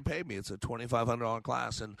value, pay me. It's a $2,500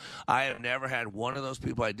 class. And I have never had one of those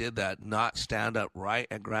people I did that not stand up right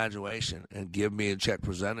at graduation and give me a check,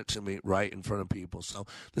 present it to me right in front of people. So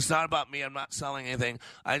it's not about me. I'm not selling anything.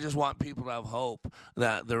 I just want people to have hope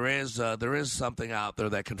that there is something out there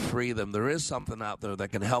that can free them. There is something out there that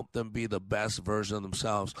can help them be the best version of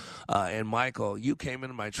themselves. And, Michael, you came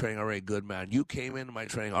into my training already good, man. You came into my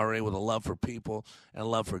training already with a love for people and a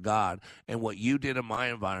love for God. And what you did in my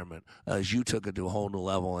environment is you took it to a whole new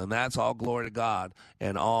level. And that's all glory to God,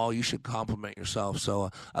 and all you should compliment yourself. So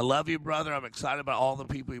I love you, brother. I'm excited about all the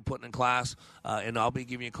people you're putting in class. And I'll be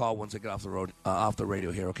giving you a call once I get off the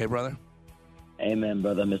radio here. Okay, brother? Amen,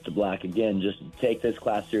 brother. Mr. Black, again, just take this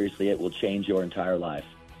class seriously. It will change your entire life.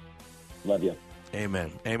 Love you.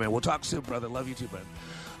 Amen. Amen. We'll talk soon, brother. Love you too, man.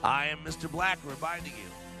 I am Mr. Black, reminding you,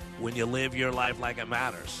 when you live your life like it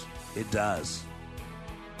matters, it does.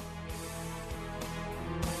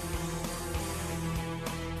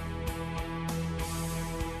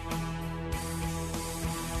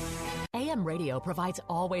 AM AM radio provides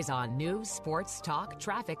always-on news, sports, talk,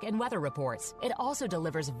 traffic, and weather reports. It also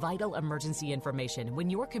delivers vital emergency information when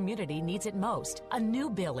your community needs it most. A new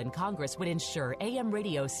bill in Congress would ensure AM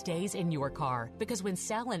radio stays in your car, because when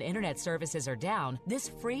cell and internet services are down, this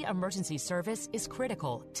free emergency service is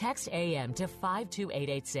critical. Text AM to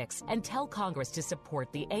 52886 and tell Congress to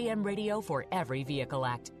support the AM Radio for Every Vehicle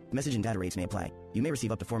Act. Message and data rates may apply. You may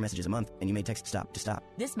receive up to 4 messages a month, and you may text STOP to stop.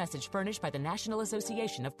 This message furnished by the National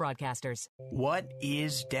Association of Broadcasters. What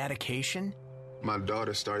is dedication? My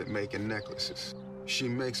daughter started making necklaces. She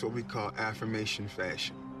makes what we call affirmation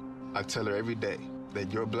fashion. I tell her every day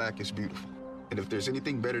that your black is beautiful. And if there's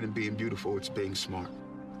anything better than being beautiful, it's being smart.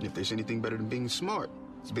 And if there's anything better than being smart,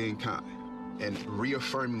 it's being kind. And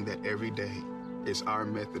reaffirming that every day is our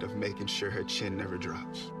method of making sure her chin never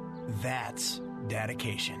drops. That's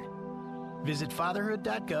dedication. Visit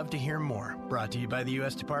fatherhood.gov to hear more. Brought to you by the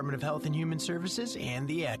U.S. Department of Health and Human Services and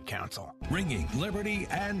the Ad Council. Bringing liberty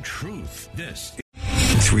and truth. This is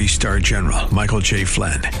 3-star General Michael J.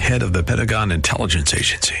 Flynn, head of the Pentagon Intelligence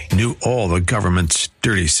Agency, knew all the government's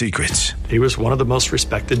dirty secrets. He was one of the most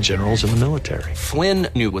respected generals in the military. Flynn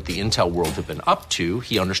knew what the intel world had been up to.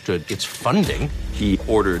 He understood its funding. He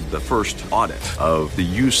ordered the first audit of the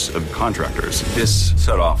use of contractors. This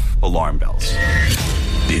set off alarm bells.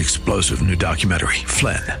 The explosive new documentary,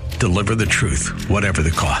 Flynn, Deliver the Truth, Whatever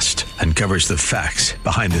the Cost, uncovers the facts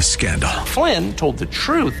behind this scandal. Flynn told the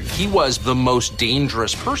truth. He was the most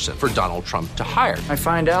dangerous person for Donald Trump to hire. I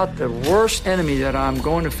find out the worst enemy that I'm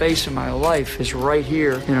going to face in my life is right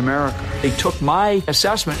here in America. They took my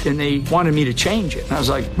assessment and they wanted me to change it. And I was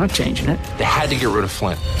like, I'm not changing it. They had to get rid of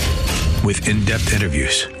Flynn. With in-depth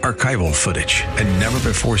interviews, archival footage, and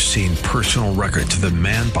never-before-seen personal records of the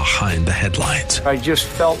man behind the headlines. I just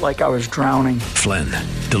felt like I was drowning. Flynn,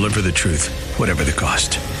 Deliver the Truth, Whatever the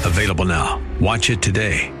Cost. Available now. Watch it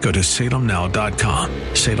today. Go to salemnow.com.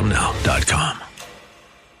 salemnow.com.